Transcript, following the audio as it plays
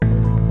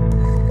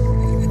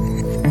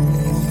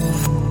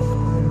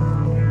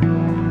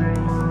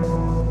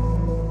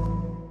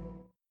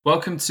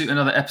Welcome to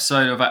another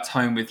episode of At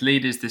Home with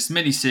Leaders, this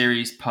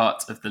mini-series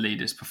part of the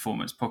Leaders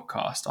Performance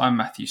Podcast. I'm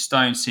Matthew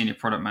Stone, Senior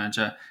Product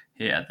Manager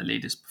here at the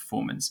Leaders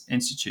Performance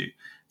Institute.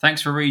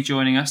 Thanks for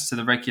rejoining us to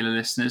the regular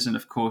listeners, and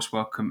of course,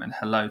 welcome and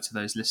hello to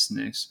those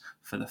listeners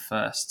for the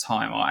first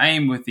time. Our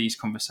aim with these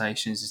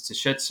conversations is to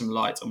shed some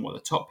light on what the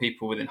top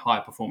people within high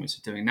performance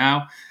are doing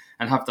now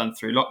and have done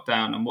through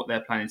lockdown and what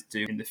they're planning to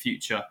do in the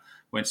future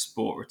when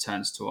sport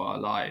returns to our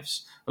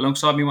lives.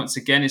 Alongside me once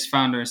again is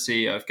founder and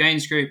CEO of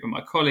Gains Group and my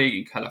colleague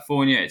in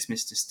California, it's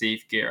Mr.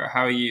 Steve Gira.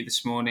 How are you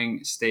this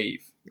morning,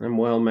 Steve? I'm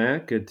well,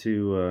 Matt. Good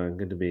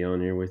to be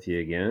on here with you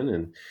again,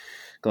 and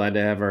glad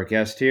to have our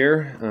guest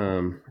here.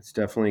 It's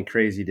definitely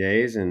crazy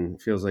days,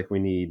 and feels like we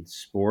need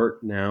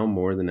sport now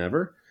more than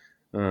ever.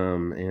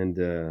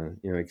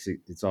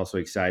 It's also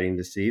exciting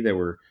to see that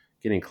we're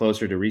getting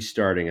closer to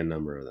restarting a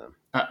number of them.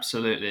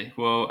 Absolutely.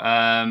 Well,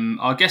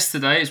 our guest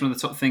today is one of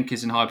the top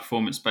thinkers in high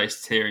performance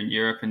based here in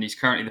Europe, and he's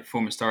currently the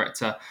performance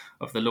director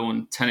of the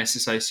Lawn Tennis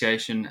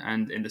Association.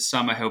 And in the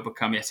summer, he'll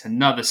become yet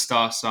another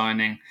star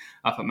signing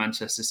up at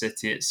Manchester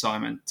City. It's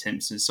Simon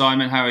Timpson.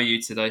 Simon, how are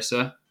you today,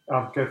 sir?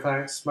 I'm good,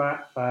 thanks,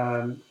 Matt.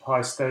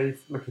 Hi,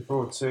 Steve. Looking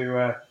forward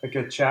to a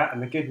good chat.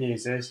 And the good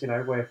news is,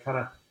 we're kind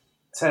of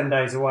 10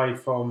 days away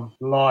from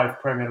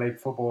live Premier League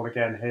football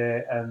again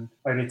here, and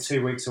only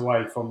 2 weeks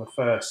away from the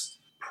first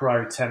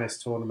pro tennis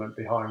tournament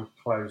behind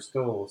closed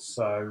doors.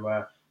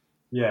 So,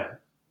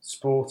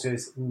 sport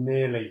is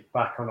nearly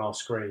back on our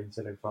screens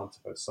and in front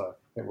of us. So I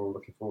think we're all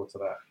looking forward to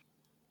that.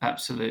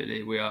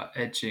 Absolutely. We are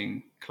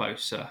edging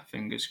closer,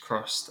 fingers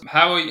crossed.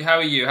 How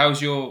are you?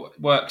 How's your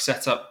work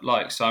set up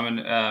like, Simon?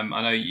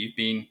 I know you've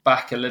been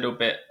back a little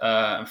bit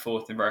and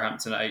forth in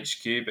Roehampton at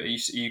HQ, but are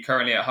you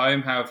currently at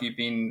home? How have you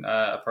been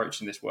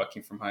approaching this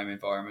working from home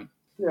environment?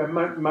 Yeah,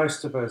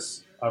 most of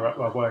us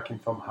are working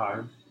from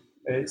home.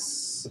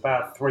 It's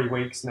about 3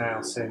 weeks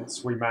now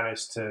since we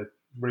managed to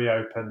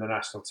reopen the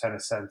National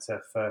Tennis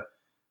Centre for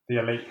the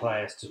elite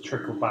players to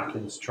trickle back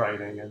into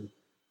training. And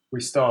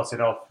we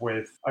started off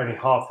with only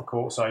half the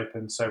courts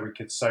open so we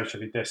could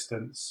socially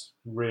distance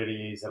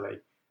really easily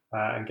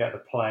and get the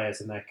players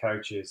and their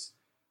coaches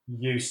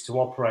used to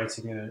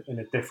operating in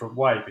a different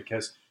way,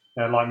 because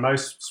like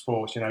most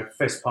sports,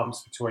 fist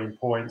pumps between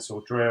points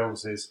or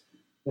drills is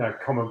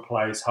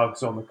commonplace.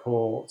 Hugs on the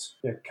court.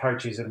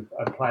 Coaches and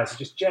players are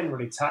just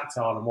generally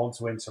tactile and want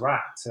to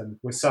interact, and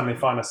we suddenly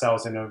find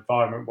ourselves in an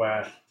environment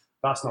where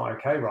that's not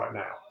okay right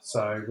now.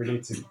 So we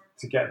need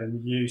to get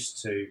them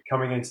used to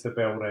coming into the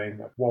building,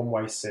 a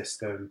one-way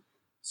system,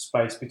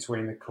 space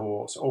between the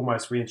courts.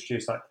 Almost we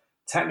introduced like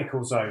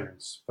technical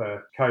zones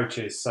for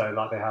coaches, so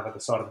like they have at the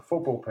side of the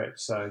football pitch.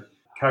 So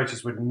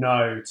coaches would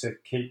know to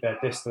keep their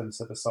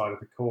distance at the side of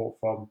the court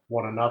from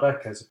one another,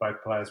 because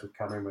both players would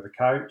come in with a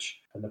coach,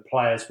 and the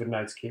players would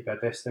know to keep their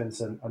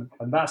distance. And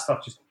that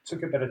stuff just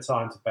took a bit of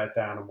time to bed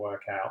down and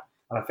work out.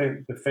 And I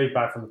think the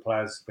feedback from the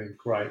players has been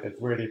great. They've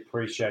really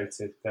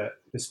appreciated that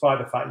despite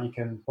the fact you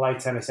can play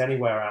tennis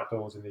anywhere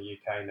outdoors in the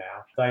UK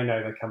now, they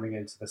know they're coming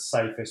into the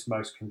safest,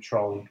 most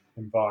controlled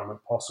environment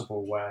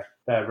possible, where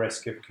their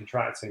risk of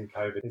contracting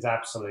COVID is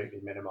absolutely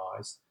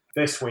minimised.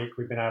 This week,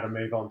 we've been able to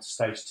move on to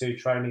stage 2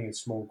 training in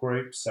small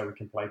groups, so we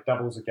can play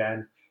doubles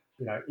again,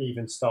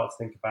 even start to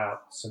think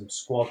about some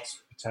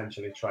squads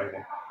potentially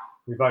training.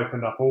 We've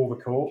opened up all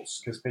the courts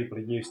because people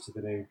are used to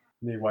the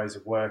new ways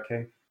of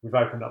working. We've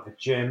opened up the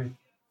gym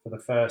for the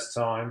first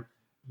time.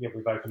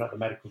 We've opened up the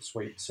medical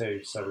suite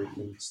too, so we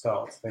can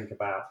start to think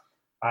about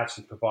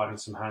actually providing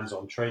some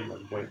hands-on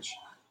treatment, which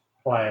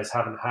players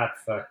haven't had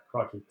for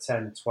probably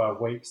 10,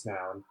 12 weeks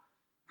now. And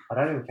I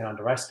don't think we can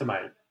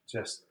underestimate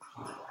just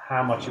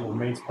how much it will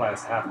mean to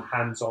players to have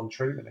hands-on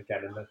treatment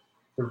again, and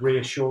the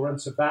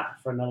reassurance of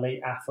that for an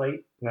elite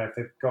athlete. If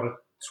they've got a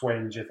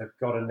twinge, if they've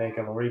got a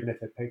niggle, or even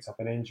if they've picked up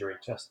an injury,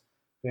 just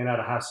being able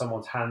to have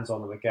someone's hands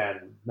on them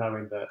again,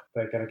 knowing that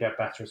they're going to get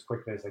better as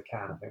quickly as they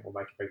can, I think will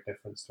make a big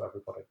difference to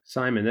everybody.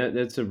 Simon,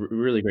 that's a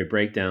really great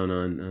breakdown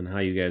on how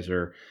you guys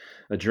are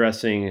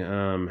addressing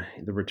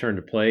the return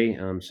to play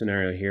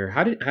scenario here.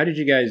 How did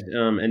you guys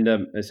end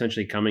up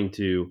essentially coming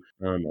to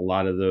a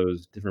lot of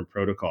those different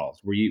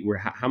protocols?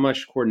 How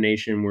much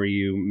coordination were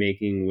you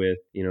making with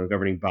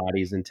governing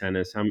bodies in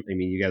tennis?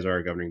 You guys are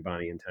a governing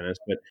body in tennis,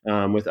 but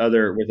with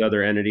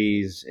other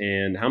entities,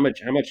 and how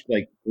much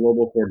like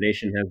global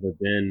coordination has there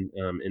been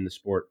in the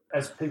sport?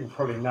 As people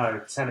probably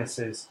know, tennis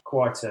is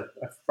quite a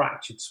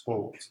fractured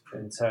sport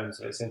in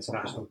terms of its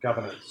international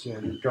governance.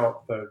 You've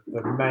got the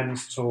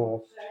men's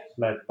tour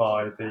led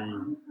by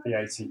the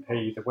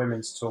ATP, the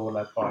women's tour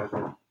led by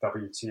the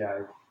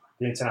WTA,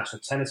 the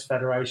International Tennis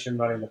Federation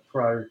running the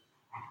pro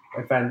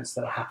events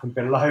that happen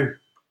below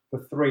the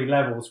 3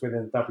 levels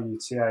within the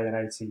WTA and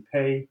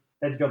ATP.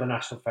 Then you've got the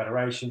national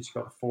federations,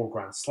 you've got the 4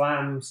 Grand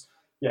Slams.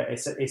 Yeah,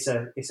 it's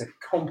a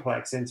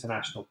complex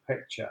international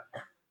picture.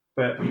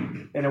 But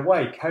in a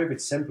way,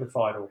 COVID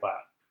simplified all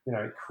that.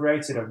 It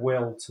created a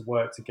will to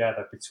work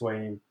together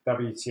between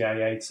WTA,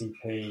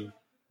 ATP.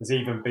 There's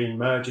even been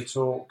merger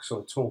talks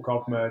or talk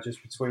of mergers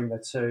between the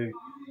two,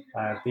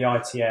 the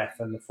ITF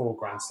and the 4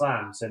 Grand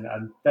Slams.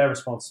 And their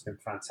response has been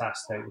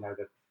fantastic.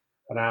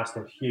 announced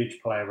a huge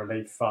player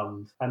relief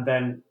fund. And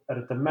then at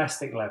a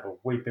domestic level,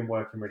 we've been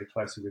working really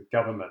closely with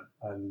government,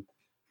 and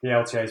the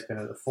LTA has been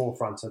at the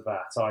forefront of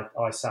that.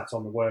 I sat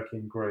on the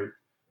working group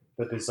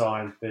that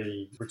designed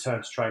the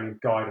return to training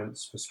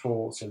guidance for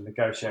sports and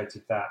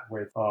negotiated that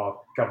with our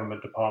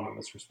government department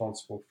that's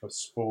responsible for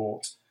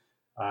sport.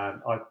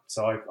 I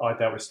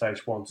dealt with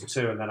stage 1 to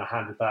 2, and then I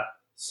handed that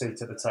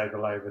seat at the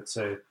table over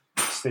to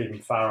Stephen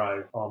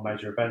Farrow, our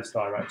major events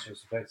director,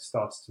 as they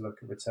started to look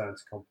at return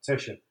to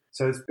competition.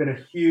 So there's been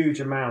a huge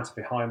amount of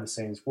behind the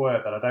scenes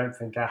work that I don't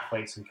think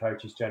athletes and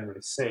coaches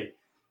generally see,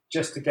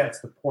 just to get to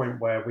the point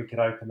where we could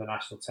open the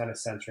National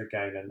Tennis Centre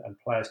again and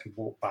players could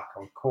walk back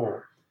on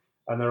court.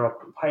 And there are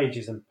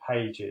pages and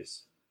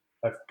pages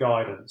of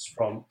guidance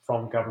from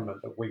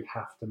government that we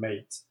have to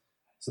meet.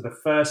 So the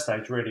first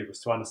stage really was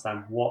to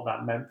understand what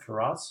that meant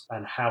for us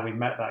and how we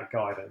met that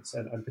guidance.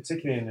 And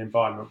particularly in an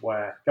environment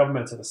where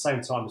government at the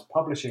same time as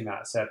publishing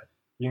that said,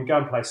 you can go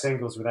and play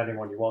singles with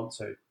anyone you want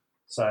to.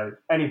 So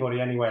anybody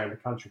anywhere in the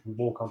country can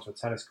walk onto a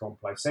tennis court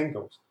and play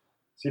singles.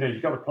 So,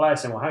 you've got the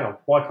players saying, well, hang on,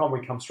 why can't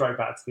we come straight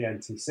back to the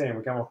NTC? And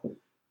we're going, well, a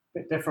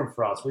bit different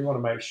for us. We want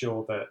to make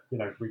sure that,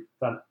 we've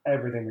done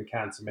everything we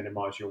can to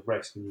minimise your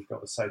risk and you've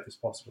got the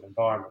safest possible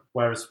environment.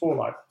 Whereas sport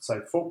like, say,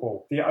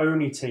 football, the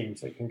only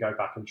teams that can go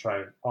back and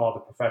train are the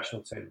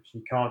professional teams.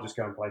 You can't just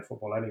go and play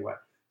football anywhere.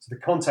 So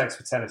the context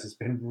for tennis has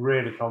been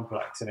really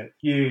complex, and a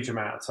huge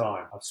amount of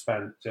time I've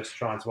spent just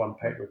trying to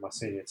unpick with my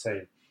senior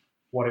team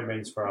what it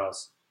means for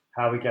us,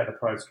 how we get the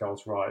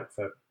protocols right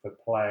for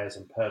players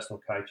and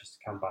personal coaches to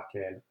come back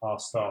in, our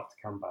staff to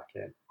come back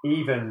in.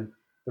 Even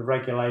the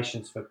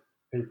regulations for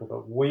people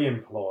that we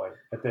employ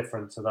are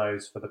different to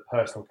those for the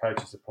personal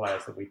coaches of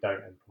players that we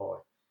don't employ,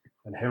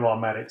 and who our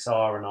medics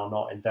are and are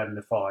not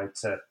indemnified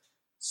to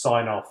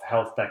sign off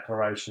health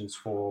declarations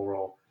for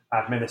or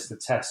administer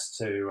tests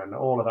to, and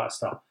all of that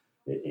stuff.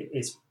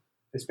 It's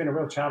been a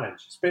real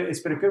challenge.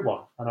 It's been a good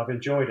one, and I've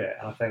enjoyed it.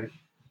 And I think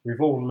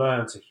we've all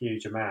learned a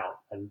huge amount,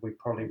 and we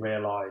probably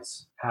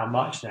realise how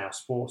much now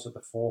sport's at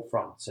the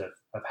forefront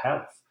of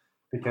health,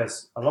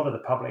 because a lot of the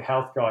public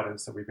health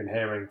guidance that we've been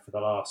hearing for the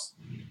last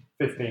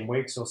 15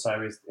 weeks or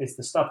so is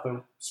the stuff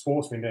that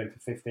sport's been doing for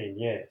 15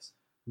 years.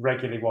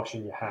 Regularly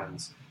washing your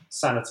hands,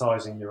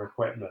 sanitising your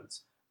equipment,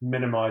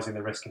 minimising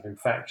the risk of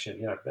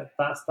infection.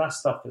 That's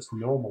stuff that's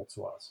normal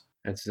to us.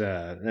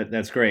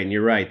 That's great, and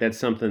you're right. That's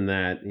something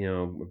that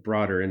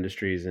broader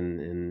industries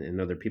and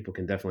other people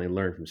can definitely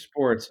learn from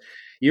sports.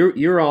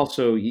 You're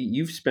also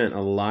you've spent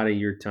a lot of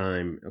your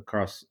time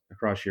across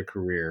your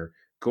career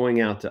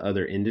going out to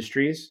other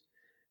industries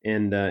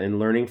and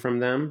learning from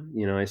them.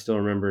 I still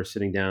remember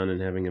sitting down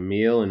and having a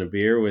meal and a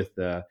beer with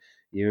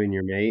you and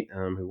your mate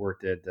who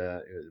worked at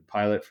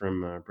pilot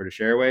from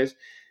British Airways.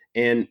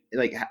 And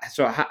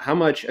so how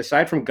much,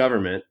 aside from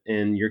government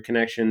and your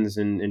connections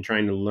and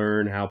trying to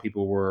learn how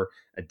people were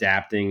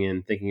adapting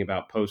and thinking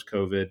about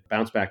post-COVID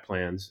bounce back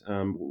plans,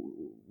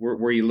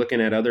 were you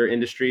looking at other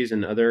industries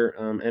and other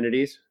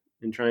entities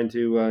and trying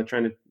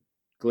to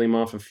gleam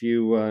off a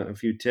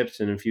few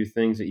tips and a few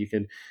things that you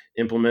could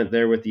implement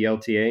there with the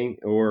LTA,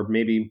 or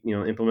maybe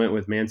implement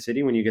with Man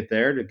City when you get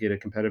there to get a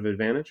competitive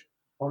advantage?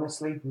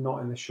 Honestly,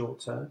 not in the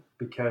short term,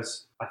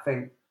 because I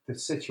think the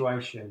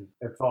situation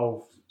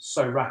evolved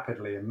so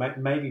rapidly, and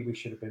maybe we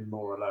should have been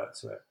more alert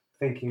to it.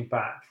 Thinking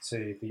back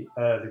to the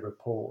early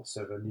reports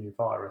of a new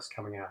virus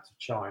coming out of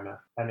China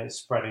and it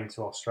spreading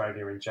to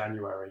Australia in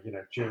January,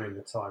 during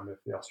the time of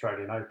the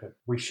Australian Open,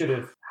 we should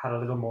have had a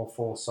little more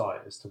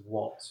foresight as to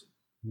what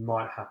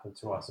might happen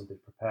to us and be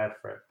prepared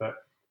for it. But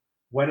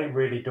when it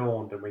really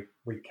dawned and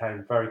we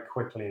came very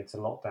quickly into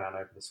lockdown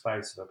over the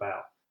space of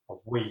about a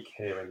week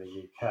here in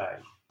the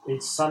UK,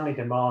 it suddenly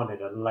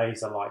demanded a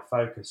laser-like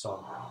focus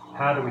on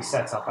how do we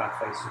set up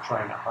athletes to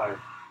train at home?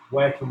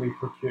 Where can we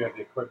procure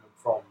the equipment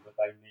from that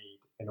they need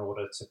in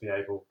order to be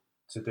able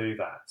to do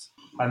that?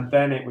 And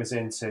then it was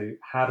into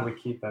how do we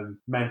keep them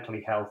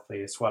mentally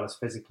healthy as well as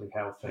physically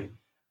healthy?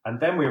 And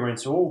then we were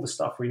into all the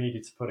stuff we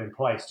needed to put in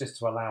place just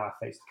to allow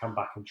athletes to come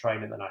back and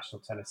train in the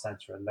National Tennis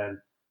Centre and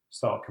then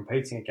start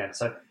competing again.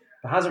 So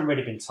there hasn't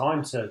really been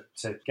time to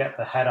get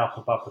the head up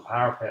above the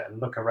parapet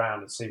and look around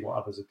and see what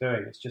others are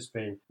doing. It's just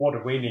been, what do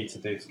we need to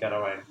do to get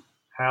our own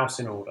house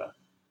in order?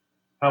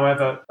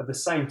 However, at the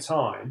same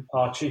time,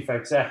 our chief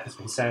exec has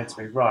been saying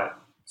to me, right,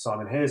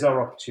 Simon, here's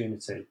our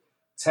opportunity.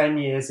 10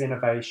 years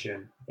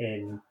innovation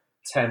in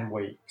 10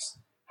 weeks.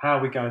 How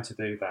are we going to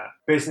do that?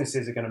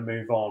 Businesses are going to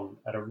move on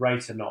at a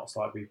rate of knots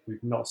like we've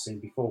not seen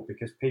before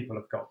because people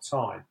have got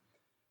time.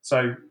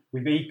 So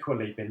we've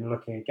equally been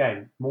looking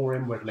again, more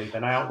inwardly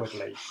than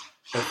outwardly,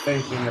 but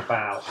thinking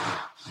about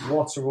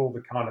what are all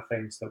the kind of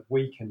things that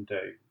we can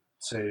do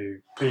to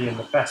be in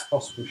the best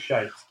possible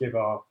shape to give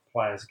our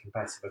players a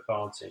competitive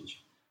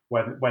advantage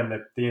when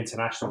the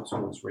international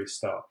tours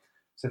restart.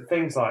 So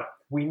things like,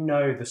 we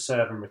know the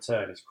serve and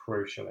return is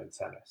crucial in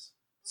tennis.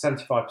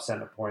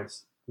 75% of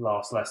points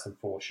last less than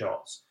 4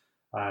 shots.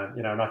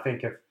 And I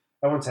think of,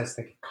 everyone tends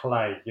to think of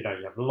clay, you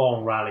have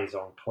long rallies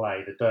on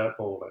clay, the dirt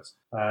ballers.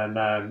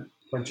 And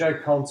when Joe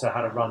Conter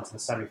had a run to the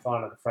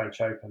semi-final of the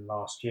French Open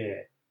last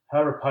year,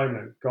 her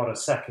opponent got a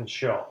second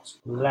shot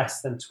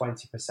less than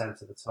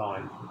 20% of the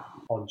time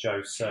on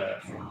Joe's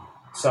serve.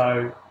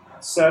 So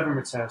serve and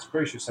return is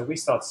crucial. So we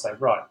start to say,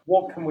 right,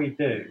 what can we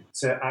do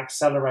to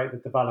accelerate the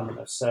development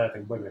of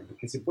serving women?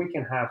 Because if we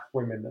can have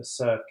women that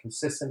serve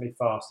consistently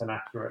fast and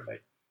accurately,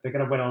 they're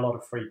going to win a lot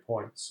of free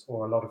points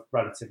or a lot of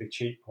relatively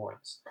cheap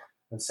points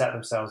and set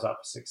themselves up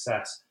for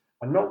success.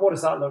 And not what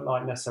does that look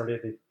like necessarily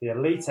at the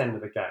elite end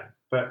of the game,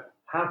 but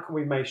how can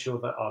we make sure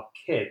that our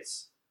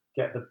kids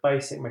get the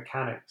basic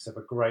mechanics of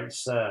a great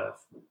serve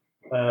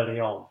early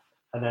on?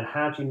 And then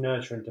how do you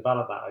nurture and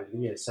develop that over the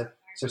years?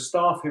 So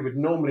staff who would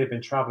normally have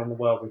been traveling the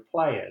world with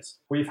players,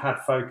 we've had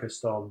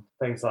focused on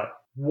things like,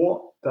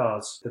 what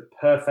does the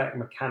perfect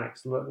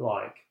mechanics look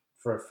like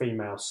for a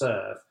female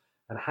serve?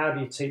 And how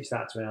do you teach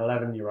that to an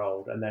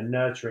 11-year-old and then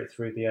nurture it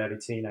through the early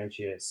teenage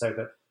years so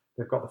that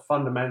they've got the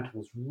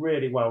fundamentals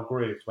really well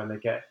grooved when they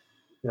get,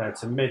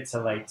 to mid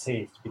to late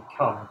teens to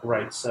become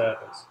great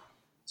servers.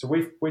 So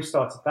we've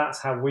started. That's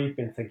how we've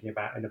been thinking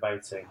about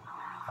innovating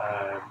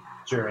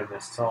during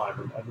this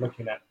time and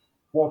looking at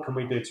what can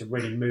we do to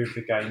really move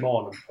the game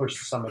on and push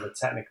some of the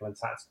technical and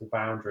tactical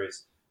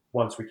boundaries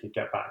once we could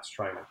get back to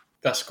training.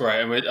 That's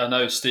great. And I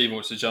know Steve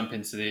wants to jump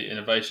into the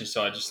innovation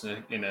side just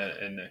in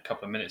a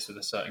couple of minutes with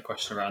a certain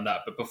question around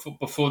that. But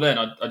before then,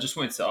 I just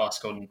wanted to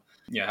ask on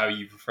how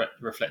you've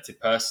reflected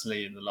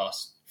personally in the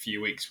last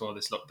few weeks while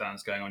this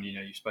lockdown's going on.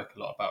 You spoke a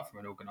lot about from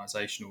an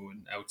organisational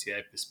and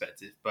LTA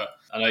perspective, but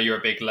I know you're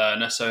a big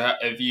learner. So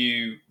have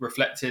you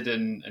reflected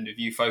and have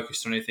you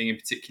focused on anything in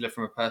particular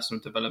from a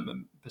personal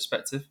development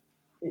perspective?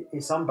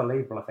 It's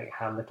unbelievable, I think,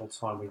 how little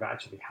time we've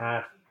actually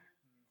had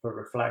for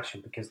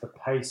reflection, because the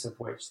pace of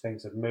which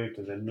things have moved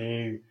and the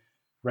new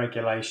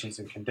regulations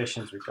and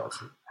conditions we've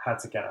had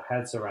to get our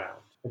heads around.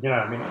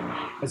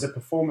 As a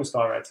performance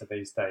director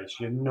these days,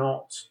 you're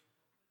not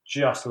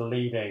just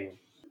leading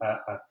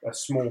a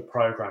small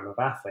program of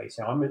athletes.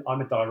 I'm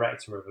a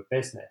director of a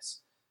business.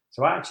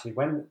 So actually,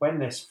 when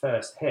this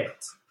first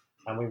hit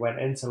and we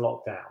went into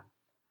lockdown,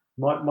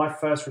 my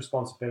first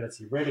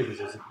responsibility really was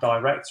as a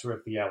director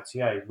of the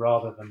LTA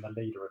rather than the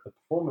leader of the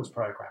performance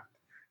program,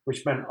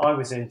 which meant I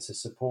was into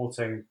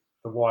supporting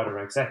the wider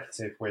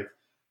executive with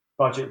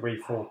budget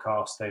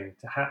reforecasting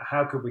to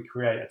how could we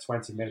create a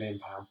 £20 million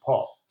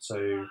pot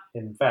to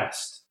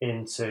invest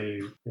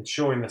into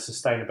ensuring the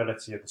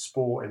sustainability of the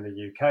sport in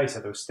the UK. So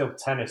there was still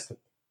tennis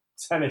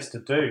to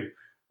do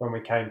when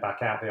we came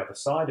back out the other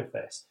side of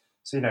this.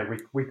 So,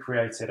 we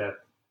created a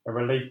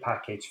relief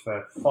package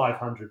for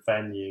 500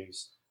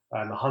 venues,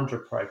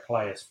 100 pro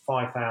players,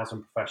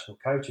 5,000 professional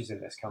coaches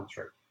in this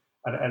country.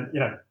 And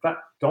that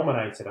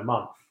dominated a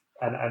month.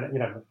 And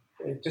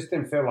it just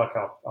didn't feel like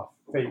our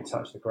feet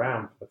touched the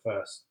ground for the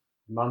first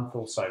month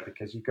or so,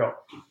 because you've got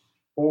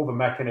all the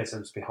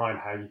mechanisms behind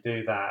how you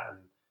do that and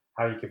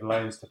how you give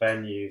loans to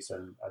venues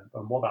and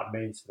what that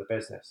means for the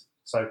business.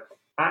 So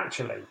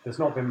actually, there's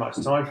not been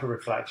much time for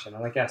reflection.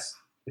 And I guess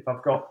if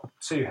I've got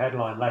two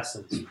headline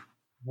lessons,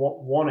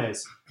 one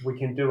is we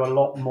can do a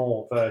lot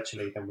more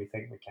virtually than we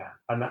think we can.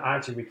 And that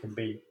actually we can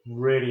be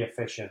really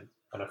efficient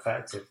and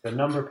effective. The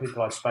number of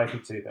people I've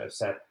spoken to that have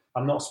said,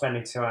 I'm not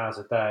spending 2 hours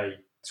a day,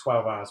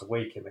 12 hours a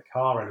week in the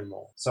car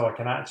anymore. So I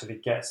can actually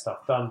get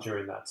stuff done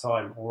during that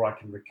time, or I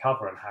can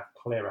recover and have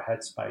clearer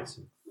headspace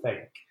and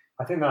think.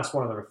 I think that's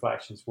one of the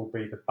reflections will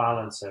be the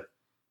balance of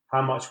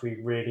how much we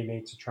really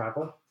need to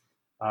travel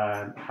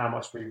and how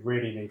much we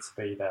really need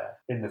to be there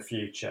in the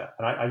future.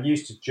 And I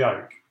used to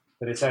joke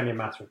that it's only a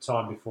matter of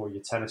time before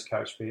your tennis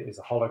coach is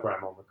a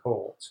hologram on the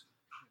court.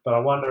 But I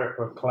wonder if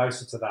we're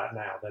closer to that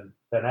now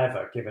than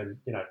ever, given,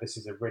 this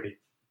is a really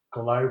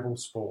global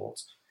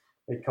sport.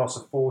 It costs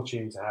a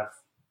fortune to have,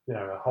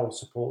 a whole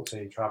support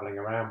team traveling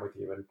around with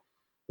you.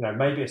 And,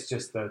 maybe it's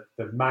just the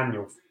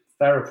manual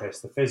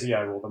therapist, the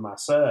physio or the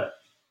masseur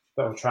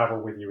that will travel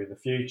with you in the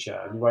future.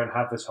 And you won't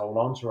have this whole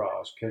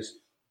entourage because,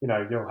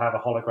 you'll have a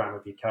hologram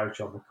of your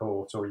coach on the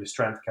court or your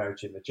strength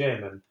coach in the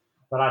gym, and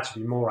they'll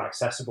actually be more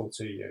accessible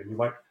to you. And you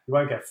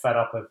won't get fed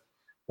up of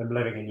them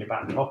living in your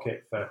back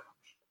pocket for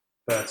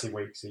 30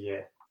 weeks a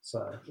year.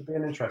 So it'll be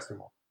an interesting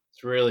one.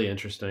 It's really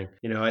interesting.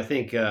 I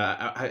think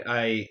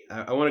I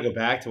want to go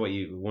back to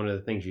one of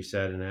the things you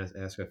said and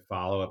ask a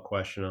follow-up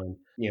question on,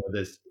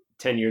 this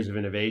 10 years of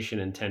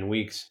innovation in 10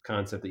 weeks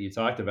concept that you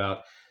talked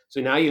about. So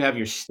now you have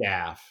your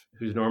staff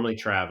who's normally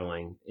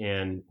traveling,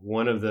 and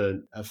one of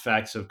the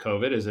effects of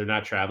COVID is they're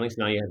not traveling. So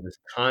now you have this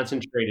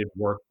concentrated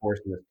workforce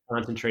and this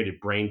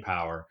concentrated brain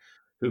power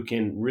who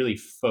can really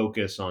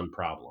focus on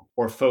problem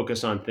or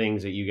focus on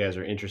things that you guys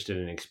are interested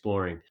in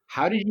exploring.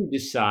 How did you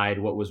decide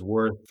what was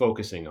worth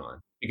focusing on?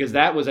 Because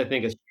that was, I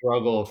think, a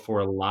struggle for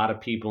a lot of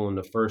people in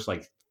the first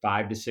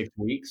 5 to 6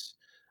 weeks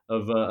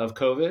of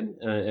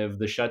COVID, of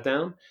the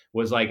shutdown,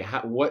 was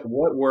what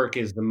work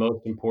is the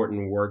most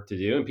important work to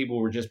do? And people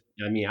were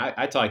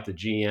I talked to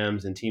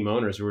GMs and team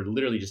owners who were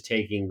literally just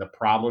taking the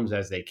problems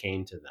as they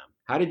came to them.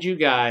 How did you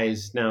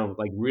guys now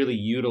like really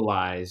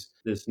utilize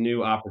this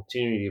new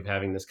opportunity of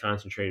having this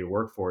concentrated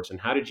workforce,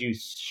 and how did you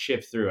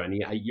shift through? I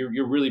mean,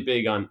 you're really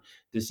big on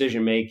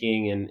decision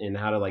making and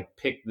how to like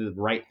pick the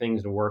right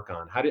things to work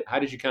on. How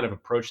did you kind of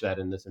approach that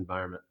in this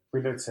environment?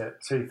 We looked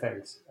at two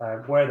things: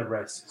 where are the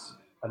risks,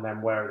 and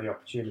then where are the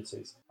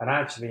opportunities. And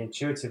actually,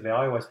 intuitively,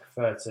 I always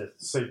prefer to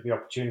seek the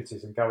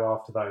opportunities and go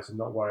after those and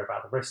not worry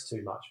about the risks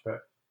too much. But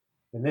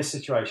in this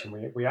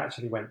situation, we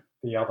actually went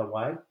the other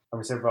way, and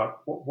we said, right,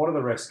 what are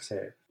the risks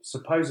here?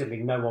 Supposedly,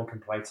 no one can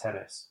play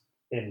tennis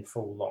in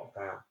full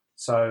lockdown.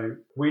 So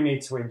we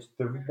need to,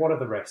 what are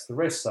the risks? The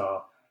risks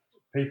are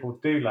people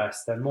do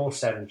less, they're more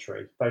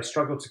sedentary, they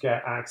struggle to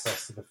get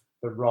access to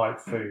the right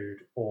food,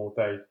 or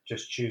they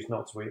just choose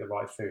not to eat the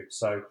right food.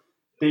 So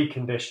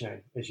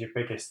deconditioning is your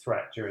biggest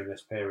threat during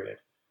this period.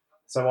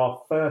 So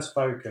our first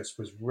focus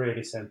was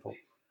really simple.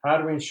 How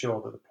do we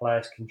ensure that the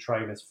players can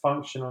train as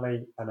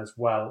functionally and as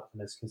well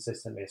and as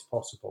consistently as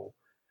possible,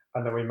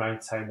 and that we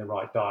maintain the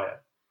right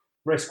diet?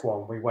 Risk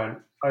one, we went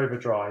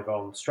overdrive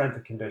on strength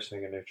and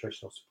conditioning and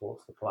nutritional support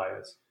for the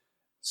players.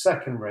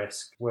 Second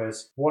risk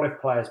was, what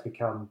if players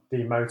become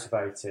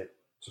demotivated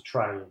to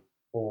train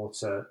or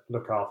to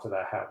look after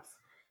their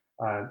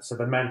health? So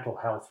the mental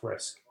health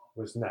risk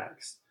was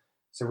next.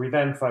 So we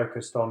then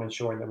focused on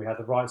ensuring that we had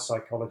the right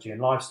psychology and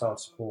lifestyle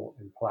support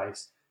in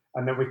place,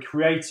 and that we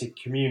created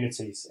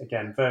communities,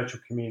 again, virtual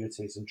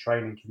communities and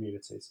training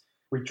communities.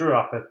 We drew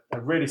up a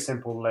really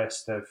simple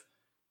list of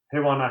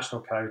who our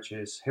national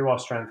coaches, who our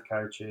strength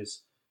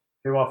coaches,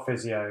 who our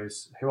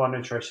physios, who our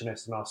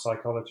nutritionists and our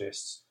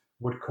psychologists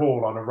would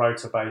call on a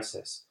rota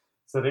basis.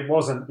 So that it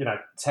wasn't,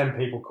 10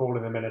 people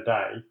calling them in a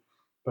day,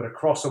 but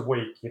across a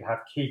week, you'd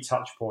have key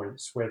touch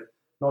points with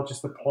not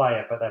just the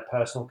player, but their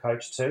personal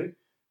coach too.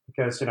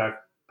 Because,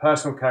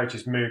 personal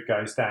coach's mood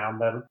goes down,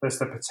 then there's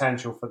the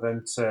potential for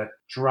them to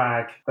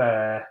drag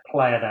their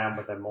player down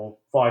with them, or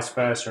vice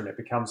versa, and it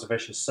becomes a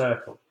vicious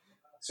circle.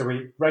 So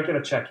we regular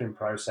check-in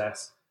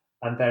process,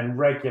 and then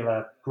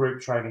regular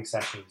group training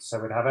sessions. So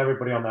we'd have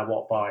everybody on their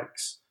watt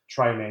bikes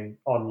training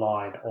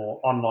online, or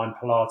online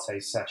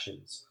Pilates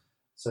sessions.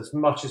 So as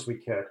much as we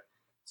could.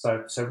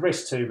 So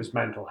risk two was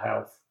mental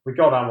health. We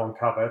got that one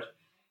covered.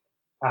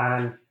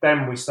 And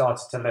then we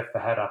started to lift the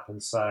head up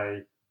and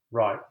say,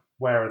 right,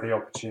 where are the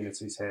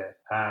opportunities here,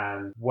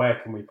 and where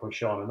can we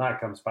push on? And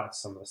that comes back to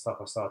some of the stuff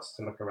I started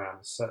to look around,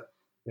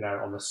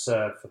 on the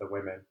serve for the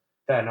women.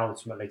 Then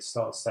ultimately to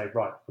start to say,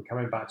 right, we're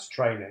coming back to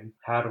training.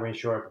 How do we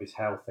ensure everybody's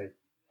healthy?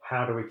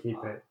 How do we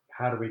keep it?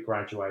 How do we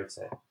graduate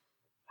it?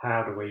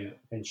 How do we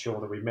ensure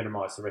that we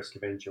minimise the risk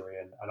of injury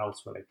and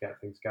ultimately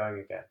get things going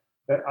again?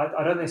 But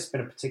I don't think it's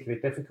been a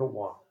particularly difficult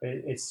one.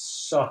 It's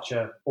such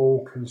a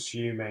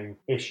all-consuming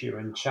issue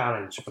and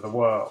challenge for the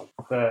world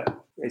that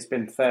it's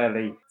been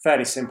fairly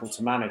simple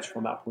to manage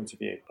from that point of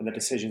view, and the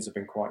decisions have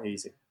been quite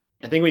easy.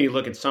 I think when you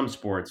look at some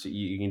sports,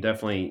 you can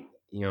definitely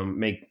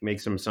make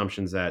some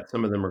assumptions that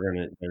some of them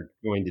they're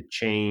going to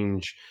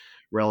change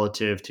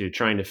relative to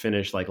trying to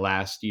finish like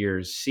last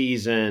year's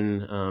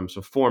season.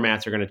 So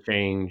formats are going to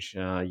change.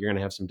 You're going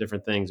to have some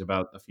different things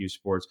about a few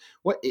sports.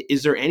 What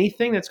is there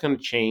anything that's going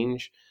to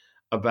change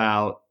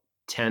about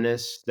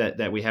tennis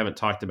that we haven't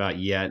talked about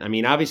yet? I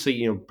mean,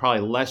 obviously,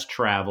 probably less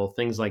travel,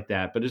 things like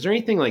that. But is there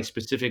anything like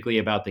specifically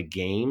about the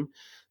game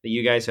that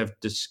you guys have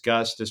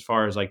discussed as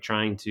far as like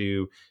trying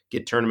to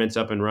get tournaments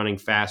up and running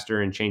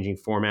faster and changing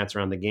formats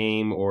around the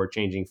game, or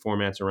changing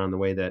formats around the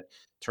way that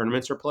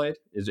tournaments are played?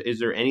 Is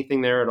there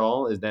anything there at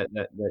all? Is that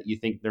you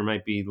think there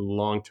might be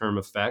long-term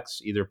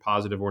effects, either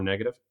positive or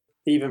negative?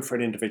 Even for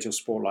an individual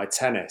sport like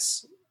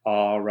tennis,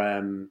 our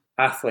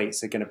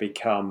athletes are going to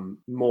become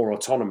more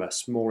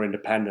autonomous, more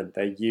independent.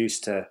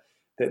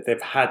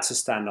 They've had to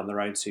stand on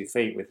their own 2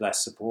 feet with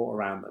less support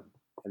around them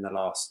in the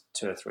last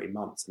 2 or 3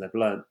 months, and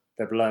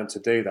they've learned to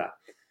do that.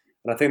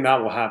 And I think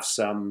that will have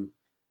some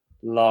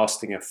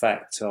lasting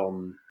effect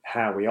on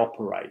how we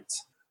operate.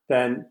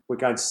 Then we're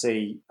going to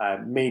see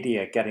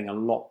media getting a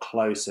lot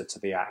closer to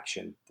the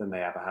action than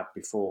they ever have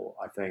before.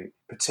 I think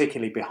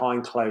particularly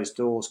behind closed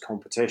doors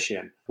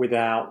competition,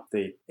 without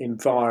the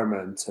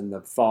environment and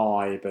the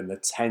vibe and the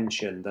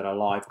tension that a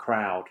live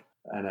crowd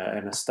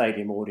and a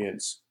stadium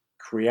audience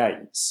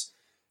creates,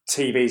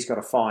 TV's got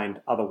to find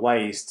other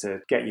ways to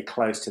get you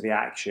close to the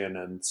action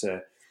and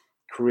to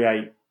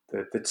create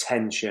the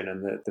tension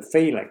and the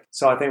feeling.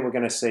 So I think we're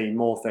going to see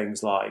more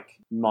things like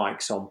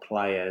mics on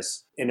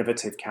players,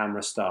 innovative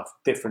camera stuff,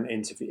 different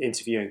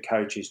interviewing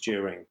coaches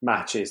during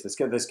matches. I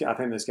think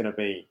there's going to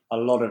be a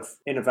lot of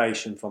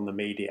innovation from the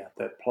media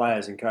that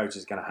players and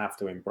coaches are going to have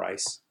to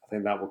embrace. I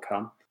think that will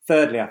come.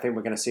 Thirdly, I think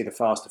we're going to see the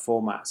faster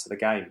formats of the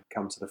game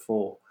come to the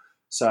fore.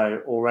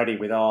 So already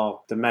with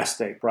our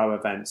domestic pro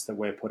events that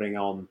we're putting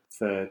on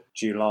for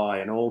July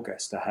and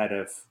August ahead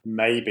of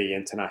maybe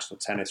international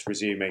tennis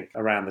resuming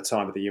around the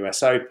time of the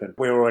US Open,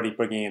 we're already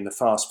bringing in the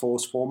fast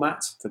fours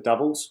format for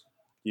doubles.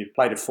 You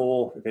play to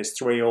 4. If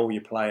it's 3-all, you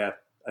play a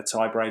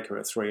tiebreaker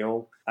at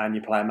 3-all, and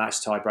you play a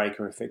match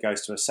tiebreaker if it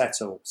goes to a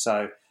set-all.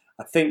 So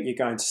I think you're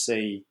going to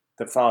see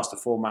the faster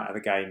format of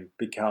the game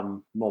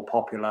become more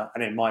popular,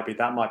 and that might be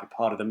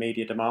part of the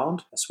media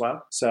demand as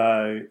well.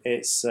 So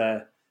it's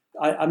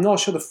I'm not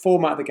sure the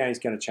format of the game is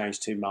going to change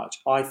too much.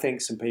 I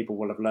think some people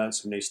will have learned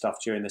some new stuff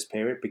during this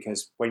period,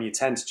 because when you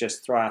tend to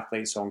just throw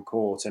athletes on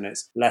court and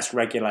it's less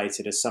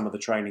regulated as some of the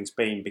training's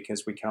been,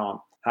 because we can't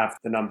have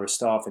the number of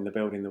staff in the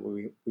building that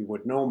we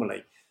would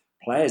normally,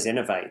 players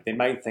innovate, they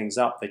make things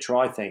up, they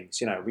try things.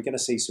 We're going to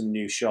see some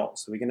new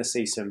shots. We're going to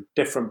see some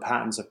different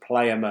patterns of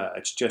play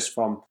emerge just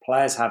from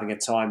players having a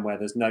time where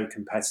there's no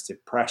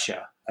competitive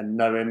pressure and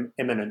no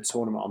imminent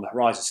tournament on the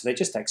horizon. So they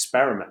just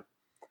experiment.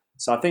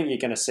 So I think you're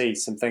going to see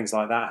some things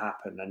like that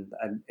happen.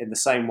 And in the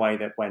same way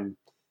that when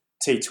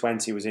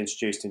T20 was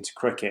introduced into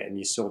cricket and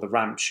you saw the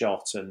ramp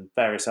shot and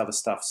various other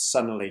stuff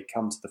suddenly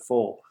come to the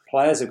fore,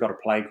 players have got a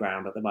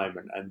playground at the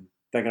moment, and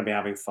they're going to be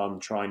having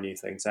fun trying new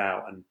things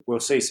out. And we'll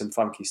see some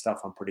funky stuff,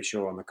 I'm pretty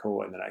sure, on the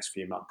court in the next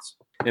few months.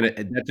 And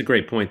that's a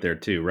great point there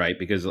too, right?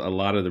 Because a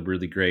lot of the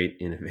really great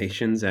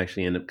innovations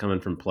actually end up coming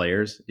from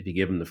players if you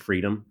give them the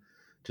freedom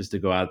just to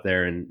go out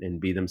there and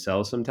be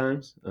themselves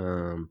sometimes.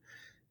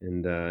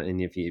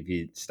 And if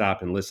you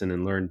stop and listen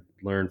and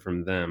learn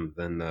from them,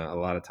 then a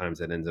lot of times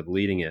that ends up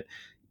leading it.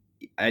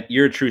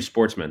 You're a true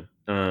sportsman.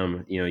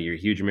 You're a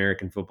huge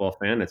American football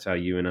fan. That's how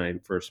you and I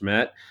first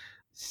met.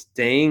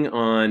 Staying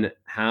on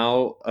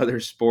how other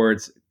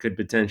sports could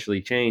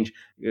potentially change,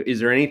 is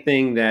there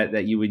anything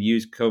that you would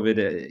use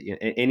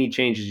COVID, any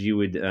changes you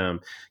would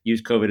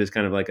use COVID as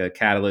kind of like a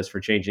catalyst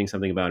for changing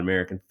something about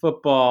American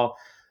football,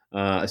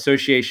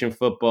 association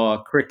football,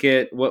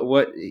 cricket?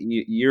 What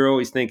you're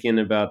always thinking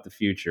about the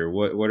future?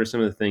 What are some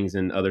of the things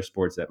in other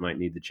sports that might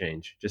need to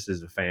change, just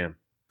as a fan?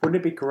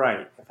 Wouldn't it be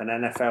great if an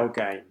NFL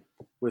game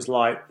was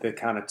like the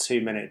kind of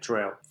 2-minute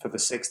drill for the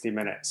 60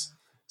 minutes?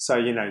 So,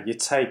 you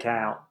take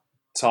out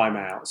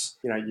timeouts,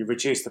 you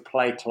reduce the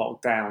play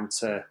clock down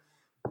to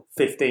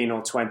 15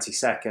 or 20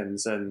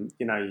 seconds, and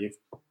you've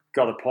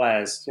got the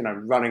players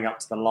running up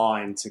to the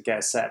line to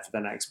get set for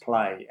the next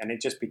play, and it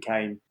just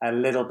became a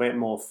little bit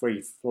more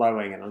free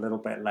flowing and a little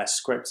bit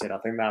less scripted. I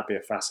think that'd be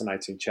a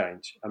fascinating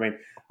change. I mean,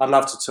 I'd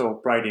love to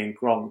talk Brady and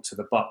Gronk to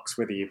the Bucks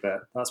with you,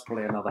 but that's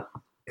probably another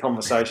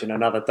conversation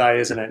another day,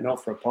 isn't it?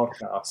 Not for a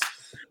podcast.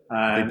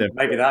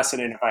 Maybe that's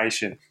an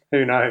innovation,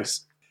 who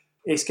knows.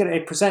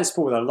 It presents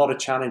sport with a lot of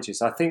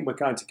challenges. I think we're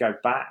going to go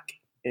back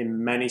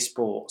in many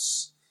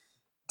sports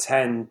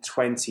 10,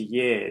 20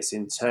 years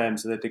in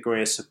terms of the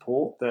degree of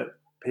support that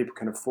people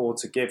can afford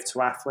to give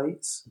to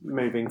athletes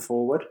moving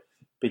forward,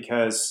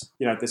 because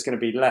there's going to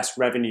be less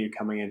revenue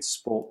coming into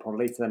sport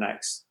probably for the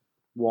next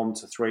 1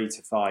 to 3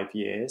 to 5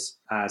 years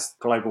as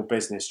global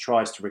business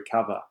tries to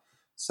recover.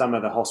 Some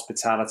of the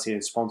hospitality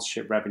and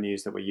sponsorship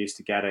revenues that we're used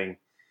to getting,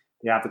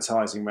 the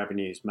advertising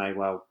revenues may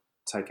well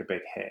take a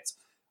big hit.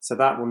 So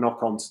that will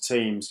knock on to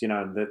teams,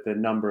 the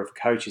number of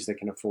coaches they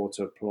can afford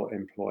to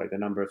employ, the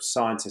number of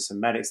scientists and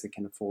medics they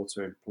can afford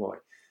to employ.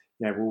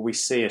 Will we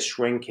see a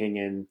shrinking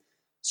in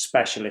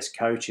specialist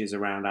coaches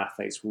around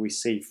athletes? Will we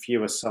see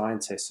fewer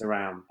scientists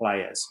around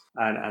players?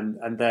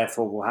 And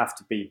therefore we'll have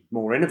to be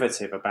more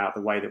innovative about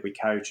the way that we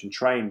coach and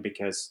train,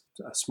 because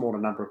a smaller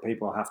number of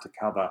people have to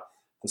cover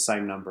the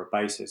same number of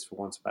bases, for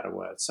want of a better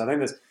word. So I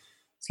think it's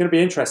going to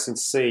be interesting to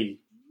see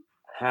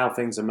how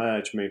things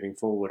emerge moving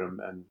forward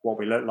and what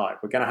we look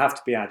like. We're going to have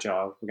to be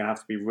agile. We're going to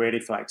have to be really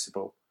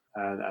flexible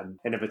and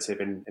innovative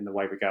in the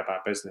way we go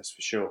about business,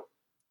 for sure.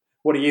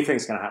 What do you think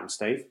is going to happen,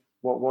 Steve?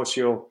 What's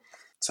your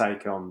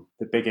take on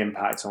the big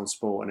impact on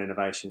sport and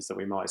innovations that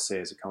we might see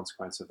as a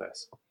consequence of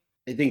this?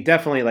 I think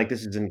definitely like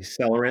this is an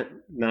accelerant,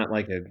 not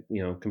like a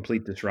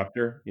complete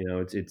disruptor.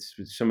 It's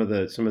some of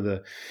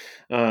the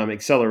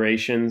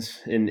accelerations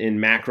in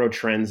macro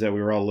trends that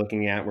we were all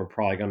looking at. We're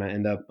probably going to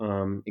end up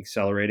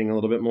accelerating a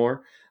little bit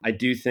more. I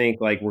do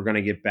think like we're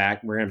going to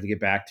have to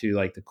get back to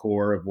like the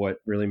core of what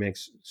really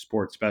makes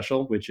sport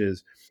special, which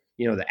is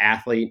the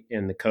athlete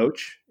and the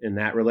coach in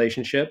that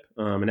relationship.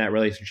 And that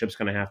relationship's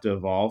going to have to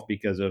evolve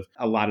because of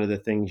a lot of the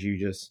things you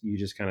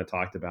just kind of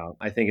talked about.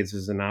 I think this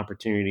is an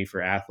opportunity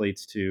for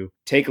athletes to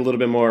take a little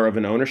bit more of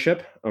an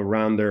ownership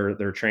around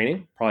their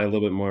training, probably a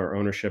little bit more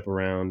ownership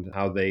around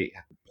how they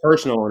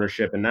personal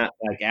ownership, and not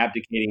like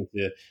abdicating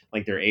to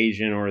like their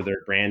agent or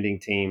their branding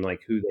team,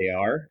 like who they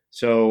are.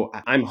 So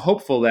I'm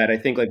hopeful that I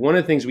think like one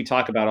of the things we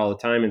talk about all the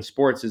time in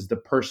sports is the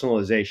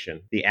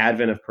personalization, the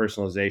advent of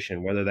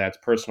personalization, whether that's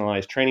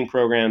personalized training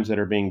programs that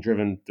are being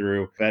driven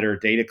through better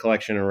data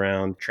collection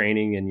around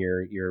training and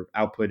your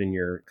output in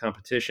your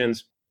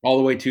competitions, all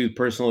the way to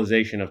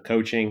personalization of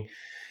coaching.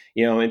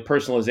 In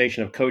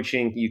personalization of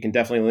coaching, you can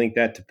definitely link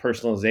that to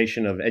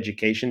personalization of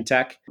education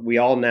tech. We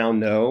all now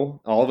know,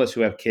 all of us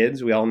who have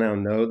kids, we all now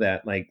know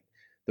that like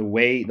the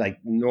way like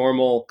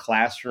normal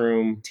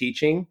classroom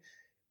teaching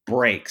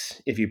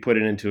breaks if you put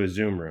it into a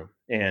Zoom room,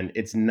 and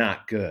it's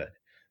not good.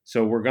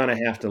 So we're going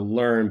to have to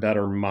learn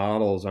better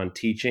models on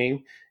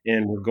teaching,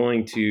 and we're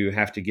going to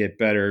have to get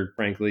better,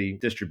 frankly,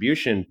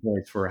 distribution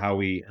points for how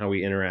we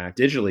interact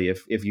digitally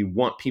if you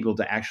want people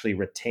to actually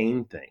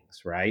retain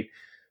things, right?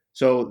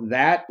 So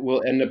that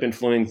will end up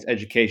influencing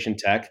education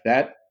tech.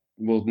 That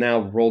will now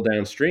roll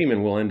downstream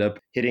and we'll end up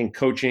hitting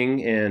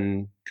coaching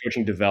and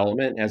coaching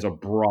development as a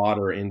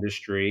broader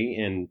industry.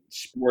 And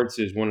sports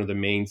is one of the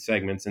main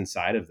segments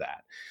inside of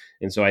that.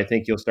 And so I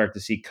think you'll start to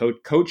see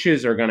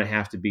coaches are going to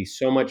have to be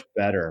so much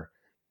better,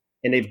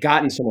 and they've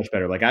gotten so much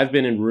better. Like I've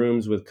been in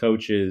rooms with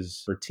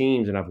coaches for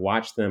teams and I've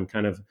watched them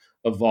kind of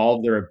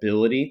evolve their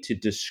ability to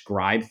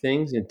describe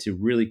things and to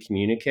really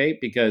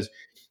communicate, because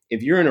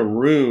if you're in a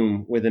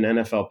room with an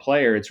NFL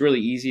player, it's really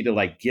easy to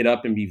like get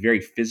up and be very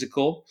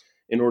physical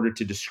in order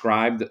to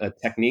describe a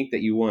technique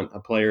that you want a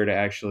player to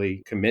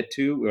actually commit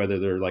to, whether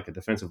they're like a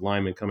defensive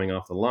lineman coming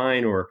off the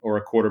line or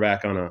a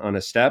quarterback on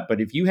a step.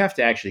 But if you have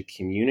to actually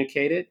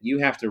communicate it, you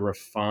have to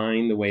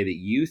refine the way that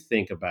you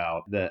think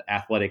about the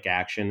athletic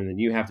action, and then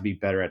you have to be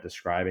better at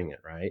describing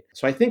it, right?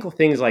 So I think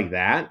things like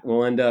that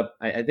will end up.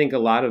 I think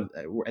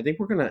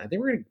we're gonna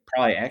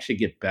probably actually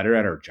get better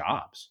at our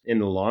jobs in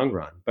the long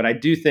run. But I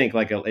do think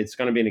it's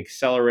going to be an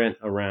accelerant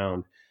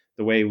around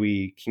the way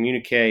we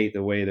communicate,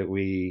 the way that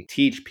we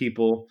teach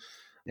people.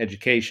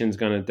 Education is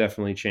going to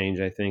definitely change,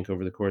 I think,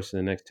 over the course of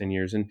the next 10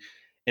 years. And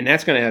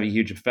that's going to have a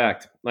huge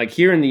effect. Like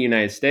here in the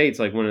United States,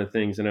 like one of the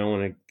things, and I don't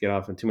want to get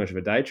off on too much of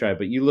a diatribe,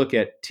 but you look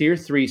at tier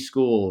 3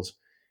 schools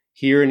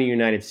here in the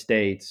United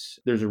States,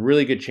 there's a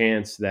really good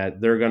chance that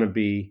they're going to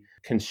be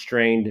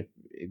constrained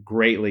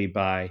greatly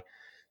by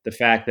the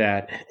fact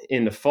that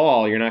in the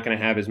fall you're not going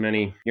to have as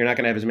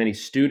many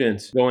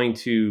students going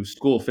to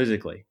school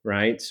physically,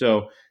 right?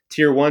 So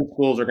tier 1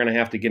 schools are going to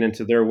have to get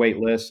into their wait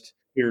list.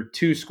 Tier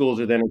 2 schools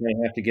are then going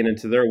to have to get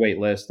into their wait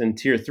list, and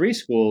tier 3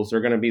 schools are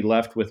going to be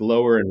left with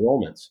lower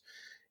enrollments.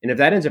 And if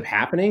that ends up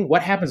happening,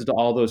 what happens to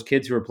all those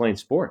kids who are playing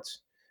sports?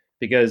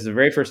 Because the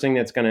very first thing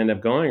that's going to end up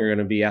going are going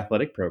to be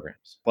athletic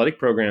programs. Athletic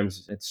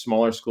programs at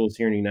smaller schools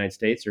here in the United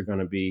States are going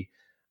to be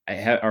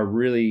are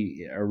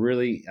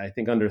really I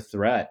think under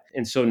threat.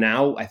 And so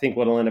now I think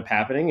what will end up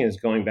happening is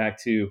going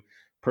back to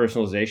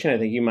personalization. I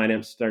think you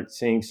might start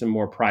seeing some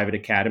more private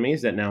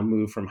academies that now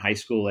move from high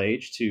school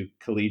age to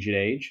collegiate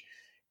age.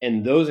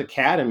 And those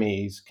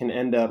academies can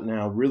end up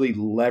now really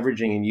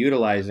leveraging and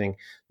utilizing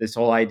this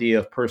whole idea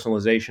of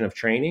personalization of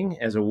training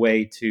as a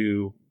way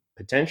to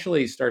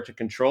potentially start to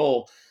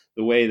control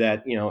the way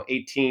that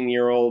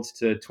 18-year-olds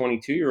to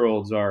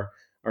 22-year-olds are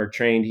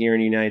trained here in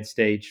the United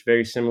States,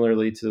 very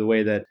similarly to the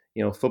way that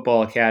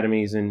football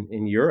academies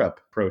in Europe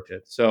approach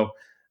it. So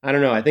I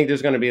don't know. I think I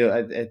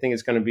think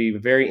it's going to be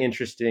very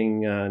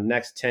interesting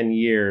next 10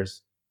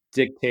 years,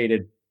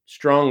 dictated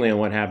strongly on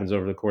what happens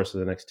over the course of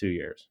the next 2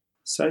 years.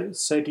 So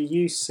do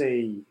you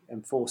see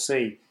and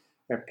foresee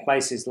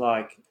places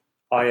like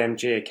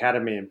IMG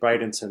Academy in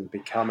Bradenton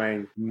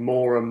becoming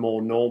more and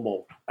more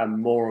normal and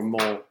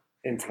more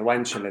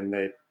influential in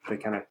the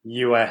kind of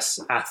US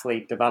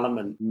athlete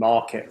development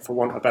market, for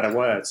want of better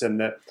words, and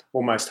that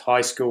almost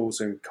high schools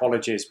and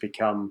colleges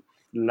become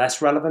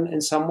less relevant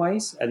in some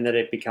ways, and that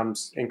it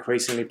becomes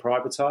increasingly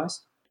privatized?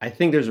 I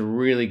think there's a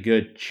really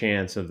good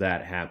chance of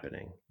that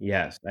happening.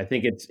 Yes. I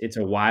think it's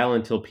a while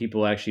until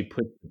people actually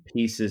put the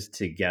pieces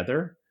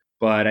together,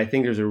 but I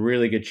think there's a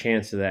really good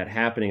chance of that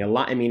happening. A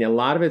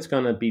lot of it's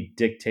going to be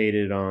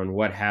dictated on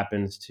what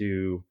happens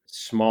to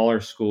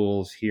smaller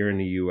schools here in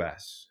the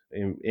US.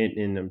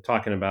 And I'm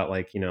talking about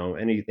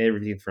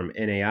everything from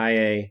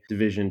NAIA,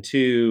 Division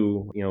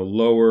II,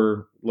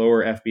 lower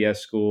FBS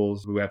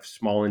schools who have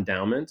small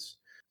endowments.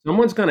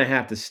 Someone's going to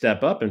have to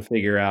step up and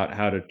figure out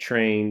how to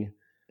train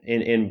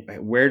and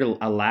where to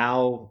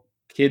allow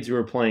kids who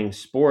are playing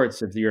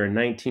sports. If you're a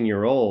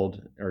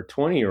 19-year-old or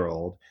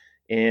 20-year-old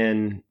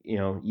and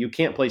you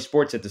can't play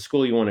sports at the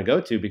school you want to go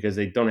to because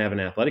they don't have an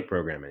athletic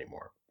program